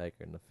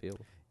overtaker in the field.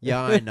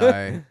 Yeah, I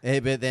know.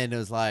 But then it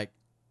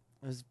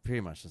was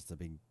pretty much just a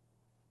big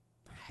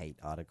hate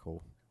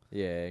article.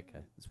 Yeah,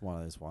 okay. It's one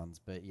of those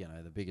ones. But,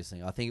 the biggest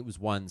thing, I think it was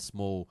one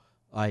small,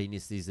 he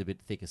needs a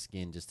bit thicker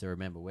skin just to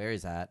remember where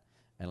he's at,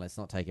 and let's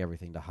not take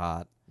everything to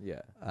heart.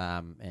 Yeah.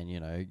 And,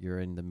 you're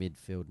in the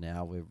midfield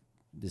now.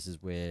 This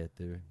is where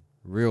the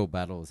real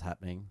battle is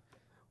happening.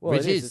 Well,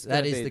 that is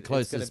the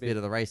closest bit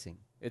of the racing.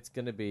 It's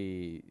going to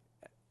be...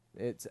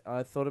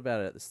 I thought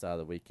about it at the start of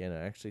the weekend.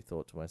 I actually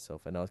thought to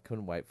myself, and I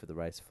couldn't wait for the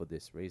race for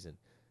this reason.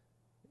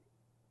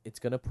 It's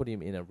going to put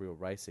him in a real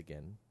race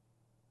again.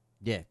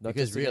 Yeah, not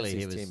because just really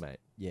his teammate.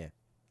 Yeah.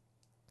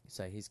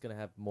 So he's going to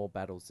have more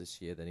battles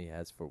this year than he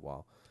has for a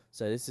while.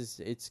 So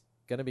it's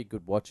going to be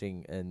good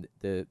watching, and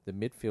the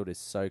midfield is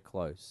so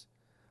close.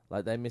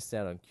 Like, they missed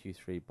out on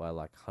Q3 by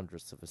like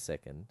hundredths of a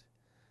second.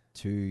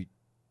 2/10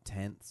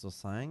 or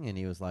something, and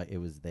he was like, it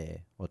was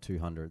there, or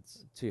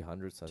 200ths.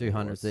 200ths.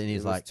 200ths, and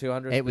he's like,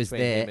 200 it was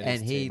there,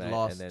 and he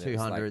lost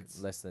 200ths. Like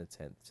less than a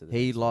tenth.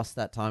 He lost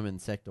that time in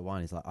sector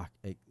 1. He's like,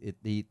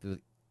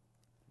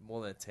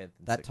 more than a tenth.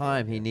 That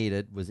time he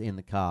needed was in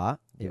the car.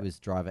 It was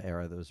driver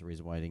error. That was the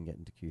reason why he didn't get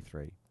into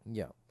Q3.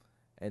 Yeah,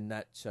 and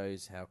that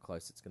shows how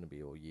close it's going to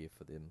be all year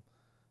for them.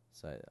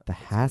 So the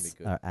Haas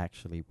are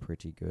actually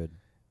pretty good.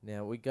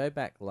 Now, we go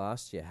back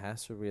last year.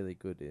 Haas were really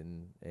good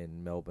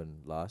in Melbourne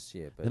last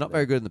year. But they're not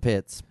very good in the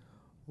pits.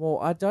 Well,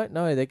 I don't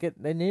know.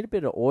 They need a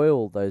bit of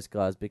oil, those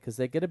guys, because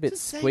they get a bit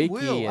squeaky.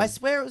 Wheel. I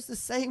swear it was the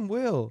same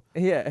wheel.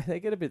 Yeah,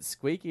 they get a bit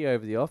squeaky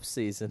over the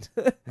off-season.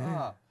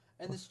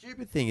 And the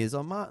stupid thing is,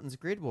 on Martin's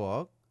grid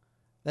walk,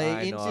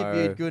 they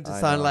interviewed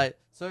Gunter like,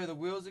 so the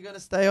wheels are going to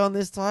stay on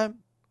this time?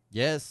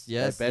 Yes.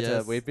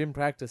 Better. We've been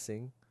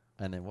practicing.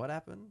 And then what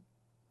happened?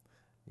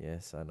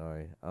 Yes, I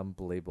know.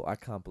 Unbelievable. I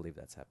can't believe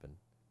that's happened.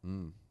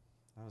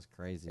 That was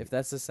crazy. If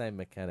that's the same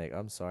mechanic,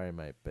 I'm sorry,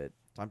 mate, but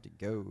time to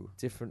go.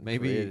 Different.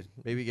 Maybe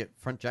get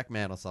front jack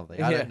man or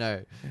something. I don't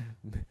know.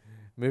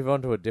 Move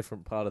on to a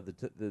different part of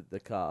the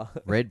car.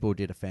 Red Bull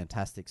did a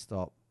fantastic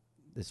stop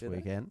this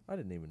weekend. I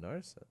didn't even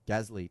notice it.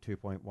 Gasly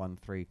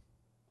 2.13.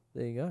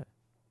 There you go.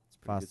 It's a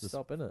pretty good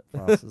stop, isn't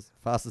it?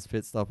 Fastest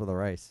pit stop of the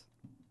race.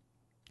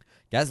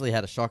 Gasly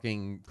had a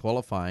shocking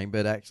qualifying,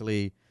 but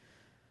actually,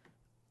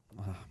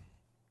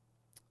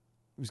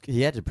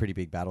 he had a pretty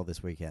big battle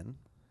this weekend.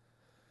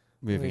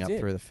 Moving up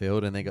through the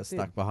field, and then got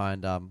stuck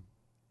behind.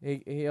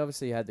 He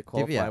obviously had the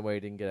qualifying where he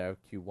didn't get out of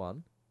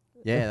Q1.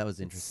 Yeah, that was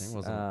interesting,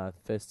 wasn't it?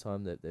 First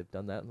time that they've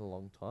done that in a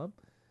long time.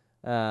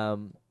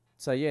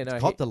 So yeah, no, he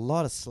copped a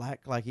lot of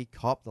slack. Like he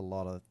copped a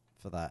lot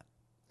for that.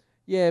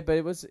 Yeah, but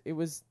it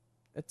was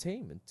a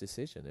team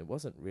decision. It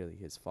wasn't really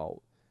his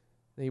fault.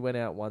 He went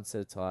out one set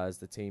of tires.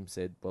 The team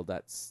said, "Well,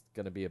 that's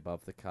going to be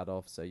above the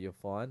cutoff, so you're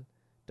fine.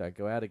 Don't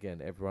go out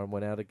again." Everyone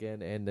went out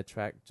again, and the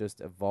track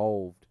just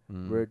evolved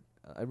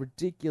a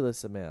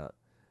ridiculous amount.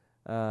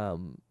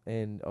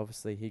 And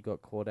obviously he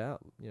got caught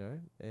out,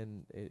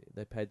 and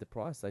they paid the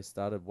price. They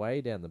started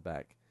way down the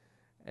back,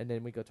 and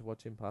then we got to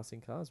watch him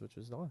passing cars, which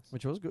was nice.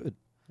 Which was good.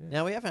 Yeah.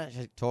 Now, we haven't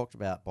actually talked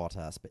about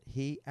Bottas, but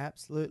he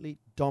absolutely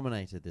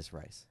dominated this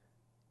race.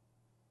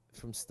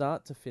 From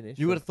start to finish.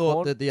 You would have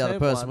thought that the other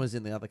person was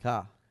in the other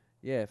car.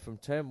 Yeah, from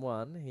turn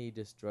 1, he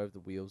just drove the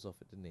wheels off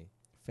it, didn't he?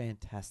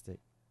 Fantastic.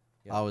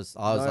 Yep. I was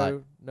like,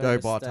 go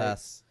mistakes.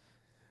 Bottas.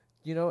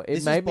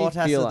 It made me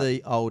feel like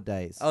the old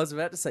days. I was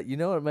about to say,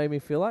 what it made me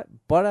feel like?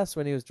 Bottas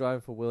when he was driving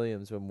for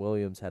Williams, when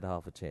Williams had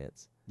half a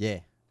chance.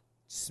 Yeah.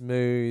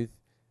 smooth,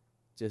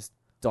 just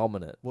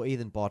dominant. Well,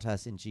 even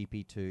Bottas in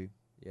GP2.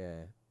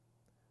 Yeah.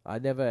 I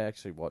never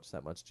actually watched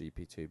that much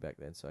GP2 back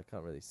then, so I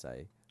can't really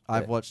say.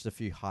 I've Yeah. watched a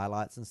few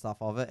highlights and stuff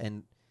of it,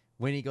 and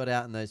when he got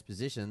out in those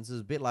positions, it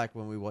was a bit like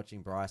when we were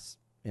watching Bryce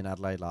in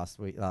Adelaide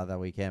that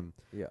weekend.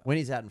 Yeah. When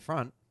he's out in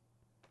front,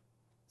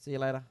 see you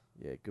later.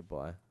 Yeah,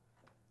 goodbye.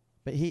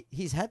 But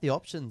he's had the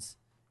options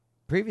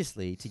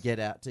previously to get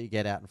out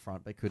in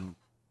front, but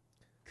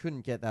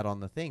couldn't get that on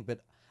the thing.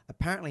 But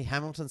apparently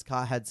Hamilton's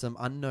car had some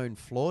unknown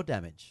floor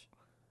damage.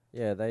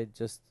 Yeah, they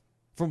just...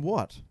 From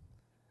what?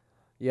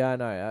 Yeah, I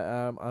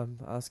know. I'm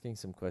asking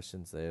some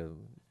questions there.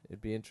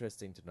 It'd be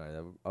interesting to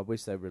know. I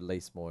wish they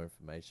released more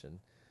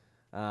information.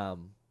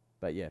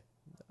 But yeah,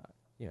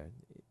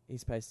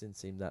 his pace didn't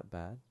seem that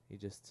bad. He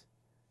just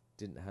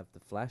didn't have the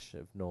flash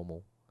of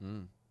normal,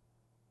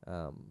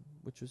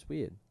 which was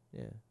weird.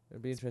 Yeah,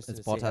 it'd be interesting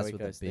It's to see how Bottas he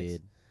with goes the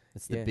beard. next.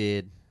 It's the Yeah.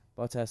 beard.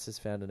 Bottas has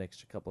found an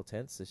extra couple of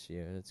tenths this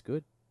year, and it's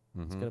good.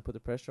 It's Mhm. going to put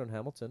the pressure on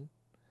Hamilton.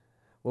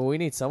 Well, we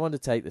need someone to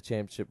take the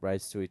championship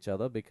race to each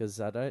other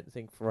because I don't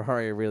think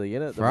Ferrari are really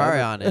in it. At the Ferrari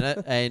moment. aren't in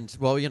it, and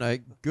well,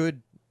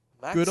 good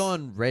Max?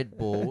 on Red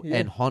Bull Yeah.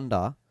 and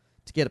Honda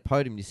to get a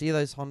podium. You see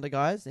those Honda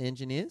guys, the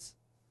engineers,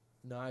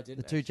 No, I didn't.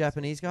 the two actually see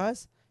Japanese it.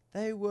 guys?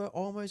 They were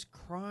almost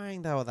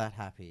crying. They were that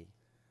happy.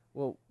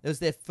 Well, It was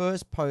their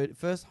first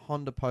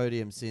Honda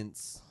podium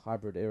since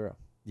hybrid era.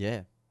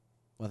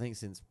 I think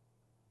since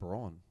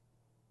Braun.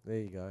 There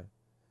you go.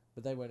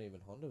 But they weren't even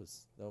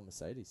Hondas. They were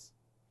Mercedes.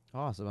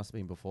 Oh, so it must have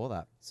been before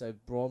that. So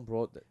Braun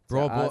brought...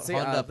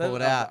 Honda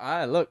pulled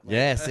out. Look.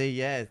 Yeah, see,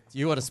 yeah.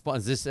 You want to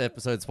is this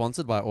episode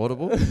sponsored by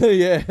Audible?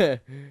 Yeah.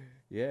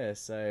 Yeah,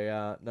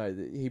 so,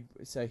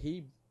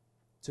 he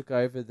took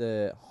over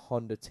the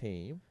Honda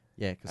team.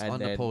 Yeah, because And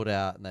Honda then pulled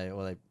out and they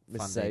funded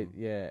Mercedes, him.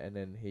 yeah, and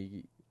then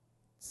he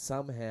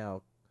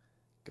somehow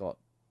got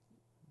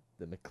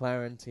the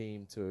McLaren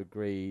team to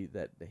agree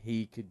that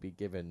he could be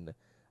given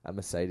a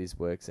Mercedes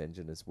Works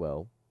engine as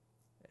well.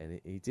 And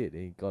he did.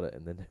 He got it,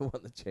 and then they won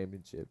the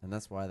championship. And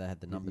that's why they had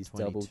the with number his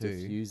double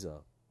 22.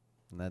 diffuser.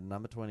 And they had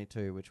number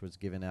 22, which was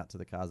given out to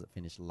the cars that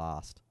finished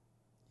last.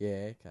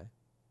 Yeah, okay.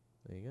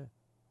 There you go.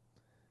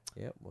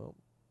 Yeah, well.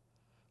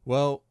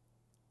 Well,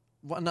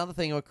 another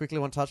thing I quickly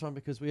want to touch on,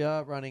 because we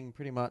are running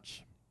pretty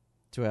much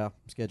to our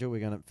schedule.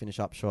 We're going to finish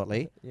up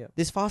shortly. Yeah.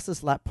 This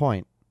fastest lap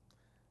point,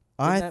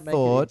 Didn't that make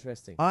it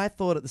interesting? I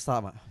thought at the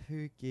start, I'm like,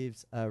 who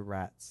gives a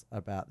rat's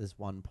about this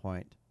 1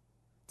 point?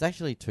 It's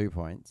actually 2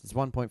 points. It's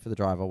 1 point for the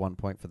driver, 1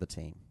 point for the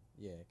team.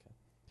 Yeah, okay.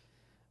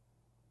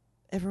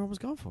 Everyone was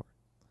going for it.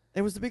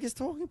 It was the biggest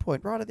talking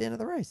point right at the end of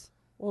the race.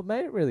 Well, it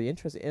made it really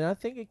interesting. And I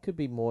think it could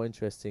be more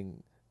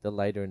interesting the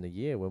later in the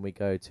year when we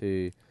go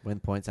to... When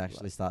points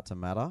actually start to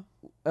matter.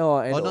 Oh,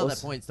 and Not that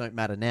also- points don't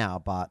matter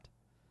now, but...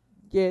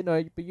 Yeah,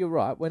 no, but you're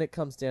right. When it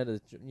comes down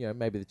to,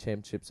 maybe the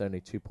championship's only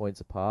 2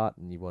 points apart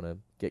and you want to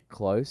get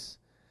close,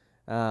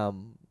 maybe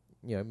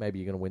you're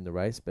going to win the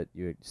race, but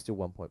you're still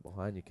 1 point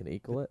behind. You can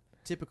equal it.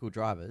 Typical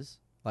drivers,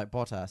 like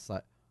Bottas,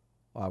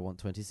 I want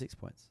 26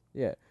 points.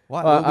 Yeah.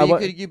 Why? I you wa-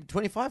 could give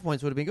 25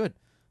 points would have been good.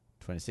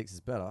 26 is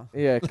better.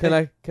 Yeah,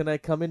 can I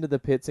come into the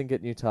pits and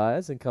get new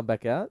tires and come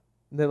back out?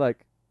 And they're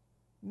like,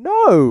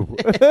 no,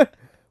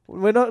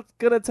 we're not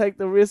going to take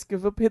the risk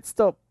of a pit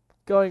stop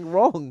going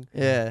wrong.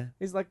 Yeah.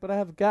 He's like, but I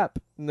have a gap.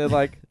 And they're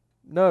like,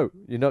 no,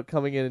 you're not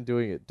coming in and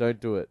doing it. Don't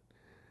do it.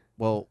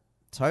 Well,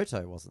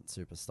 Toto wasn't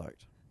super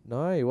stoked.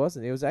 No, he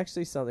wasn't. It was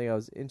actually something I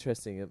was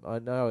interesting. I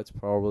know it's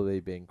probably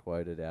being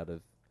quoted out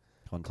of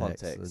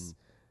context. And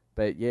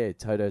But yeah,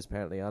 Toto's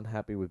apparently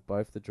unhappy with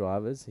both the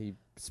drivers. He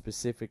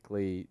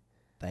specifically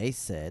they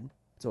said,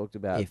 talked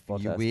about if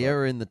Bottas. we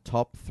are in the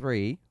top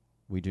 3,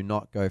 we do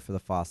not go for the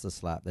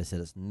fastest lap. They said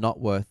it's not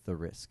worth the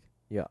risk.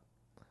 Yeah.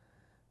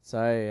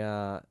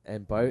 So,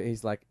 and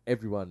he's like,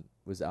 everyone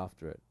was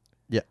after it.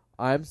 Yeah.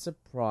 I'm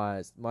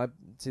surprised.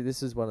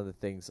 This is one of the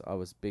things I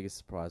was biggest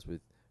surprised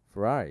with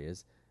Ferrari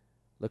is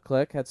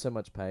Leclerc had so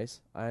much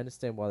pace. I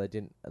understand why they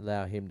didn't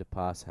allow him to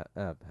pass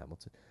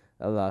Hamilton.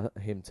 Allow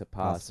him to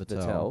pass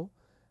Vettel.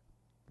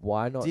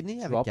 Why not Didn't he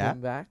have a drop gap?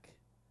 him back?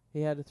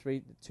 He had a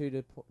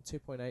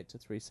 2.8 to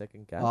 3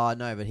 second gap. Oh,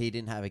 no, but he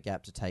didn't have a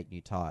gap to take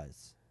new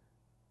tyres.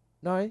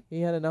 No,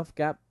 he had enough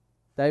gap.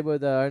 They were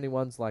the only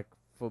ones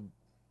for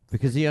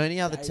Because the only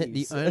other the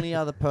days. only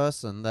other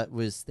person that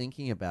was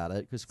thinking about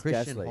it, because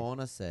Christian Gasly.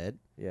 Horner said,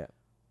 yeah.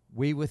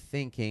 we were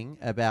thinking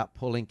about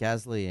pulling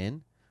Gasly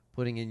in,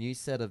 putting a new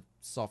set of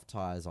soft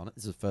tyres on it.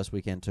 This is the first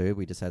weekend too.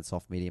 We just had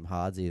soft, medium,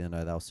 hards, even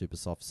though they were super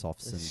softs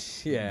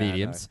and Yeah, I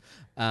mediums.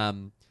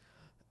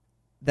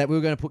 That we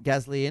were going to put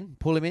Gasly in,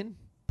 pull him in,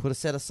 put a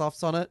set of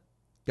softs on it,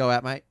 go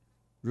out, mate.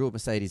 Real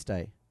Mercedes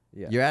day.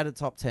 Yeah. You're out of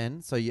top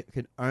 10, so you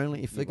can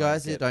only, if You the won't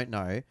guys that get- don't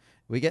know,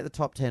 we get the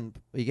top 10,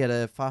 we get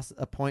a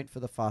point for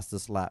the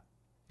fastest lap.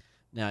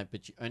 Now,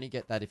 but you only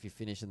get that if you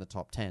finish in the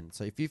top 10.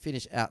 So if you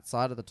finish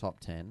outside of the top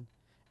 10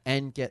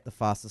 and get the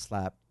fastest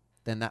lap,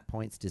 then that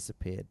point's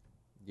disappeared.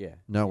 Yeah.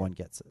 No yeah. one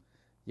gets it.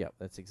 Yeah,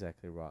 that's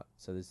exactly right.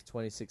 So there's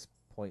 26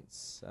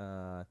 points,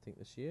 I think,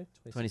 this year.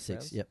 26,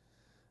 rounds. yep.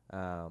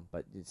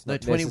 But it's No,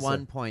 not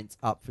 21 points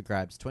up for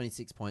grabs.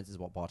 26 points is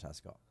what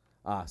Bottas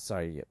got.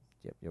 Sorry.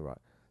 Yep. You're right.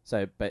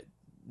 So, but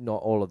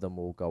not all of them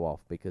will go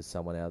off because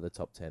someone out of the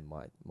top 10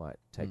 might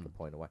take a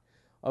point away.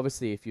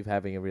 Obviously, if you're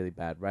having a really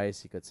bad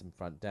race, you've got some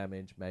front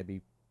damage,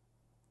 maybe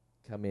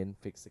come in,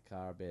 fix the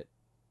car a bit,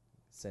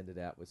 send it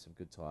out with some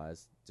good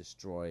tyres,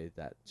 destroy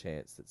that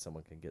chance that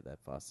someone can get that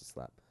fastest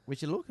lap.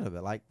 Which you're looking at a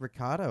bit like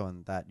Ricardo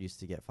and that used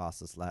to get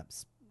fastest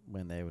laps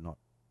when they were not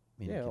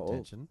in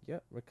contention.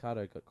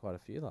 Ricardo got quite a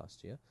few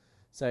last year.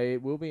 So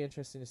it will be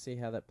interesting to see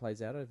how that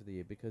plays out over the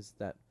year because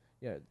that,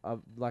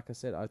 like I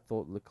said, I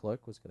thought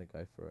Leclerc was going to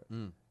go for it.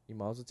 You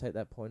might as well take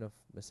that point off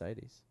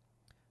Mercedes.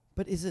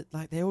 But is it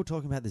like they're all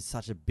talking about this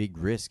such a big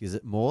risk? Is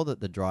it more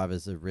that the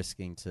drivers are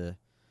risking to...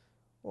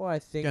 Well, I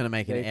think gonna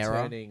make an they're error?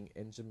 turning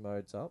engine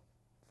modes up,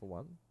 for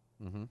one.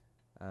 Mm-hmm.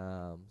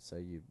 So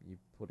you're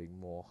putting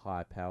more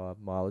high power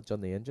mileage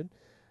on the engine.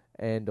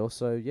 And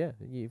also,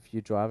 if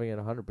you're driving at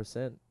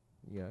 100%,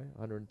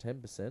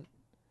 110%,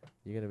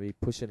 you're going to be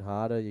pushing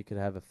harder. You could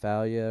have a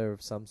failure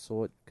of some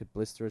sort. You could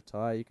blister a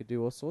tyre. You could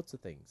do all sorts of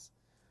things.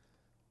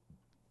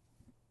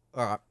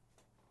 All right.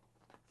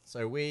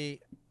 So we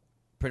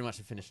pretty much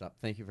have finished up.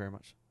 Thank you very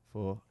much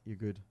for your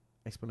good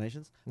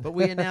explanations. But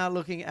we are now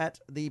looking at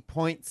the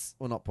points,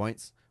 or not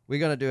points. We're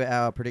going to do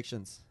our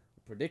predictions.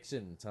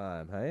 Prediction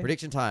time, hey?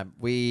 Prediction time.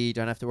 We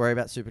don't have to worry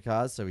about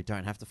supercars, so we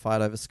don't have to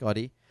fight over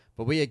Scotty.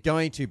 But we are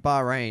going to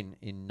Bahrain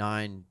in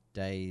 9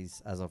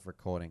 days as of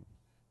recording.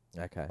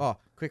 Okay. Oh,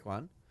 quick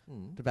one.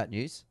 About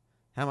news.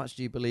 How much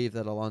do you believe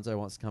that Alonso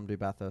wants to come to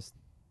Bathurst?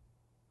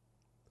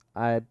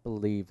 I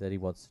believe that he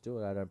wants to do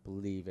it. I don't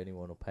believe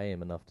anyone will pay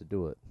him enough to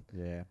do it.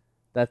 Yeah.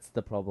 That's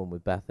the problem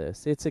with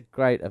Bathurst. It's a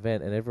great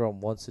event and everyone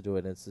wants to do it.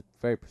 And it's a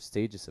very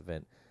prestigious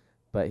event.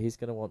 But he's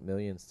going to want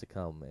millions to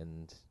come.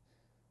 And,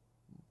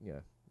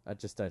 I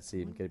just don't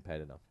see him getting paid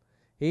enough.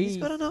 He's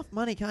got enough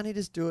money. Can't he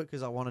just do it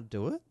because I want to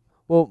do it?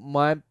 Well,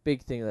 my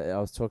big thing that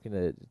I was talking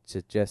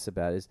to Jess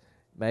about is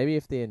maybe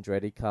if the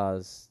Andretti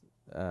cars,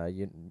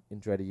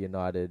 Andretti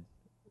United,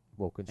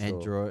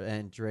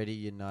 Andretti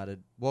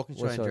United,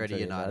 Walkinshaw Andretti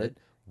United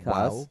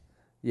cars,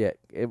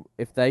 wow.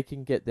 if they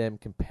can get them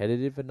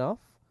competitive enough,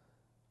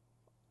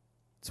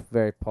 it's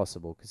very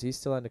possible because he's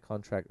still under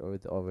contract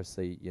with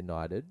obviously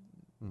United,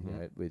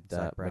 with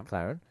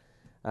McLaren.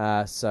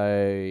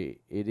 So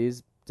it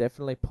is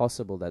definitely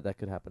possible that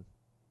could happen.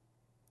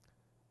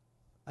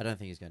 I don't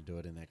think he's going to do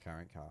it in their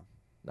current car.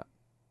 No,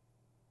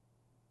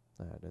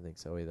 I don't think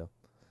so either.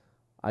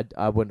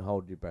 I wouldn't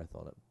hold your breath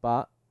on it.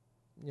 But,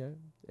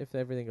 if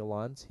everything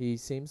aligns, he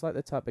seems like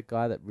the type of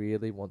guy that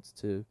really wants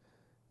to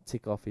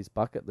tick off his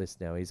bucket list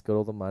now. He's got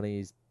all the money.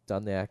 He's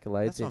done the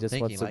accolades. He just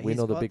wants to win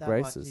all the big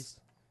races.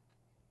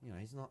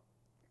 He's not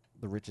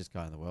the richest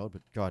guy in the world,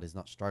 but God, he's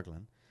not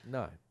struggling.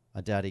 No.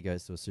 I doubt he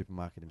goes to a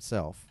supermarket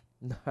himself.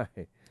 No.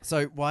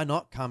 So why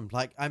not come?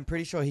 Like, I'm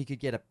pretty sure he could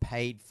get a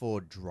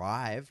paid-for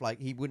drive. Like,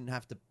 he wouldn't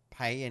have to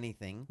pay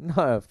anything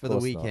for the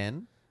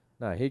weekend.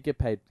 No, he'd get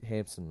paid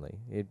handsomely.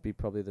 He'd be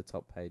probably the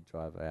top-paid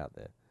driver out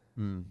there.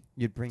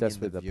 You'd bring just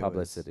in with the viewers.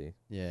 publicity.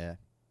 Yeah.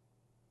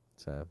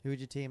 So who would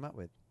you team up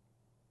with?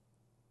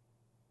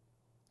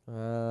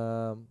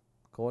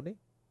 Courtney?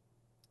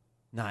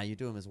 Nah, you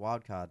do him as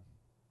wild card.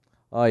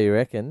 Oh, you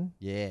reckon?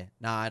 Yeah.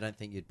 Nah, I don't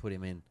think you'd put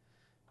him in.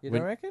 You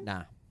don't reckon?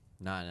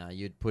 Nah.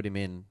 You'd put him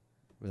in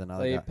with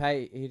another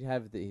guy. He'd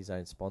have his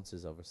own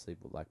sponsors, obviously,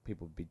 but like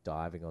people would be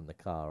diving on the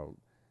car.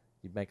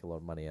 You'd make a lot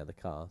of money out of the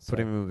car. Put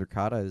him in with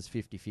Ricardo. There's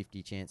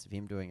 50-50 chance of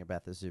him doing a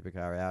Bathurst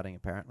supercar outing,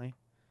 apparently.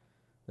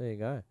 There you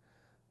go.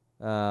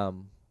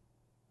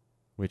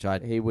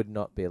 He would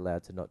not be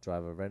allowed to not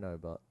drive a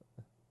Renault,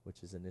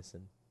 which is a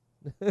Nissan.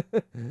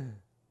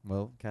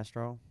 Well,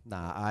 Castrol?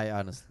 Nah, I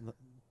honestly...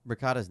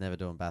 Ricardo's never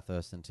doing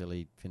Bathurst until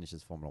he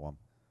finishes Formula 1.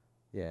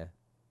 Yeah.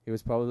 He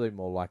was probably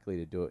more likely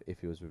to do it if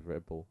he was with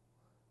Red Bull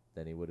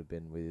than he would have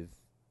been with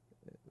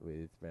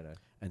Renault.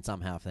 And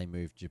somehow if they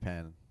moved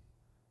Japan.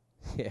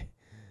 Yeah.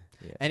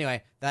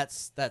 Anyway,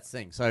 that's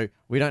thing. So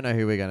we don't know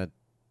who we're going to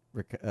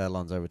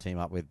Alonso will team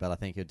up with, but I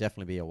think he'll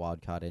definitely be a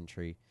wild card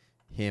entry.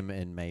 Him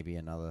and maybe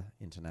another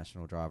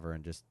international driver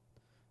and just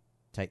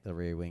take the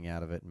rear wing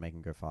out of it and make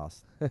him go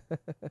fast.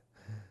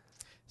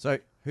 So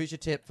who's your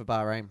tip for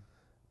Bahrain?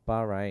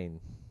 Bahrain.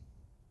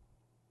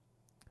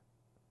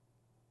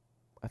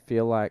 I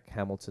feel like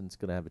Hamilton's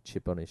going to have a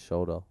chip on his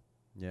shoulder.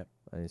 Yep.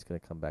 And he's going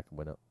to come back and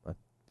win it. I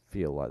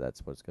feel like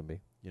that's what it's going to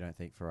be. You don't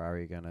think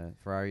Ferrari are going to...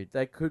 Ferrari...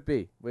 They could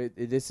be.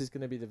 This is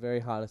going to be the very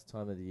hardest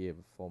time of the year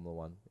for Formula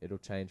 1. It'll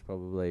change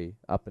probably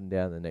up and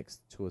down the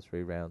next 2 or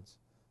 3 rounds.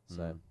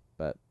 So,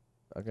 but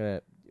I'm going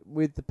to...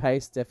 With the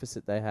pace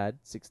deficit they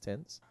had,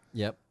 6/10.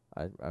 Yep.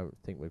 I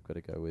think we've got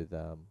to go with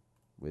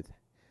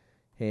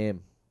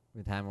Ham.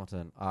 With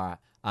Hamilton. All right.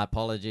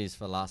 Apologies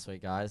for last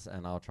week, guys,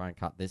 and I'll try and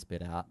cut this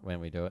bit out when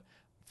we do it.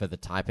 For the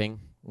typing,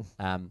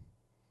 it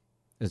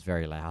was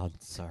very loud,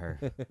 so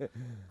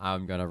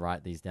I'm going to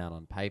write these down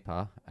on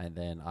paper, and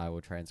then I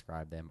will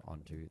transcribe them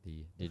onto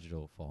the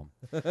digital form.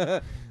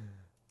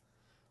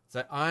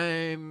 So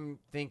I'm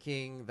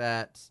thinking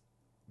that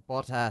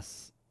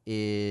Bottas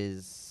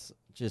is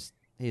just...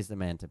 he's the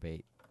man to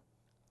beat.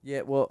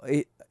 Yeah, well,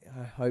 I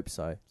hope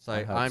so. So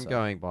I hope I'm so.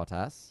 going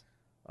Bottas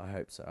I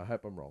hope so. I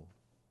hope I'm wrong.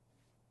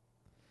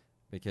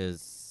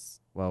 because,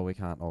 well, we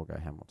can't all go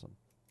Hamilton.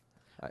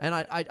 I-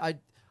 And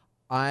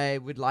I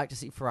would like to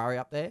see Ferrari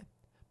up there,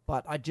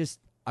 but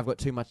I've got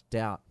too much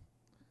doubt.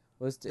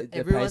 Was the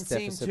Everyone pace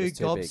seemed deficit was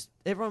too big.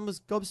 everyone was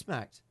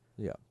gobsmacked.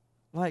 Yeah.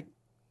 Like,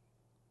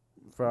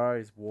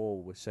 Ferrari's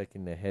wall was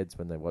shaking their heads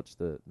when they watched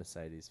the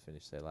Mercedes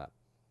finish their lap.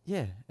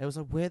 yeah, it was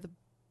like, where the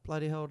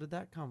bloody hell did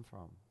that come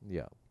from?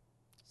 Yeah.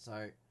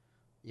 So,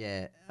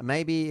 yeah,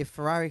 maybe if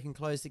Ferrari can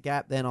close the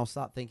gap, then I'll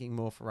start thinking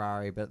more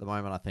Ferrari. But at the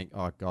moment, I think,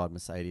 oh God,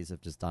 Mercedes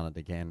have just done it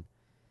again.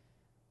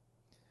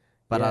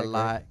 But Yeah,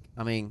 I agree.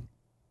 I mean,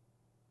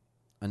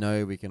 I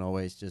know we can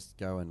always just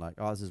go and like,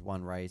 oh, this is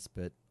one race,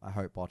 but I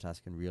hope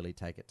Bottas can really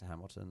take it to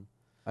Hamilton.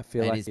 I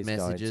feel And like his he's going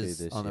to messages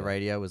this on the year.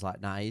 radio was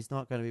like, nah, he's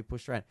not going to be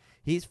pushed around.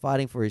 He's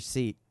fighting for his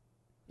seat.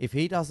 If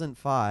he doesn't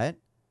fight,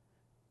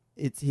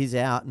 he's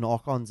out and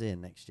Ocon's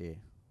in next year.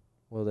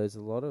 Well, there's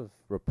a lot of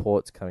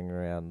reports coming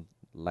around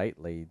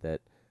lately that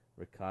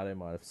Ricardo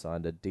might have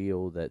signed a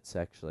deal that's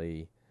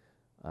actually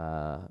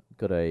got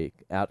a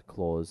out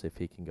clause if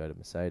he can go to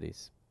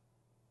Mercedes.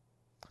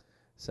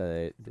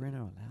 So Did Renault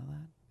allow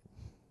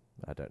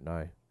that? I don't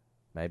know.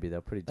 Maybe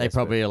they're pretty They desperate.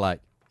 probably are like,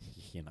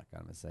 you're not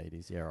going to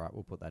Mercedes. Yeah, all right,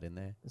 we'll put that in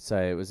there. So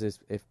it was if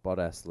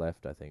Bottas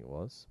left, I think it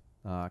was.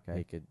 Oh, He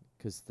okay. could,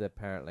 because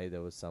apparently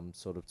there was some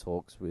sort of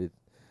talks with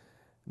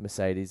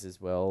Mercedes as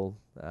well.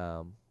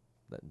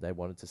 That they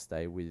wanted to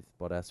stay with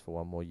Bottas for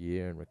one more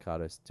year, and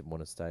Ricardo didn't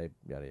want to stay.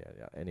 Yada yada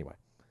yada. Anyway,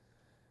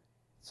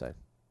 so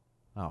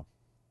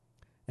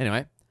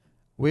Anyway,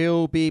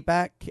 we'll be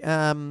back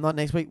not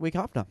next week, week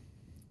after.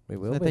 we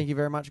will. So be. thank you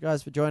very much,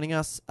 guys, for joining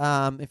us.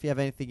 If you have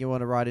anything you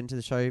want to write into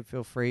the show,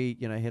 feel free,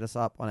 hit us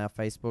up on our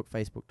Facebook,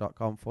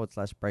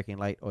 facebook.com/Breaking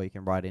Late, or you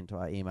can write into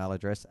our email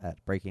address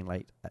at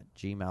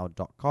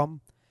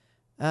breakinglate@gmail.com.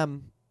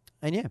 And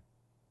yeah,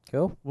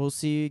 Cool. we'll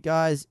see you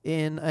guys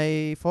in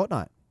a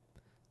fortnight.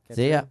 Catch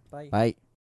See you ya. later. Bye. Bye.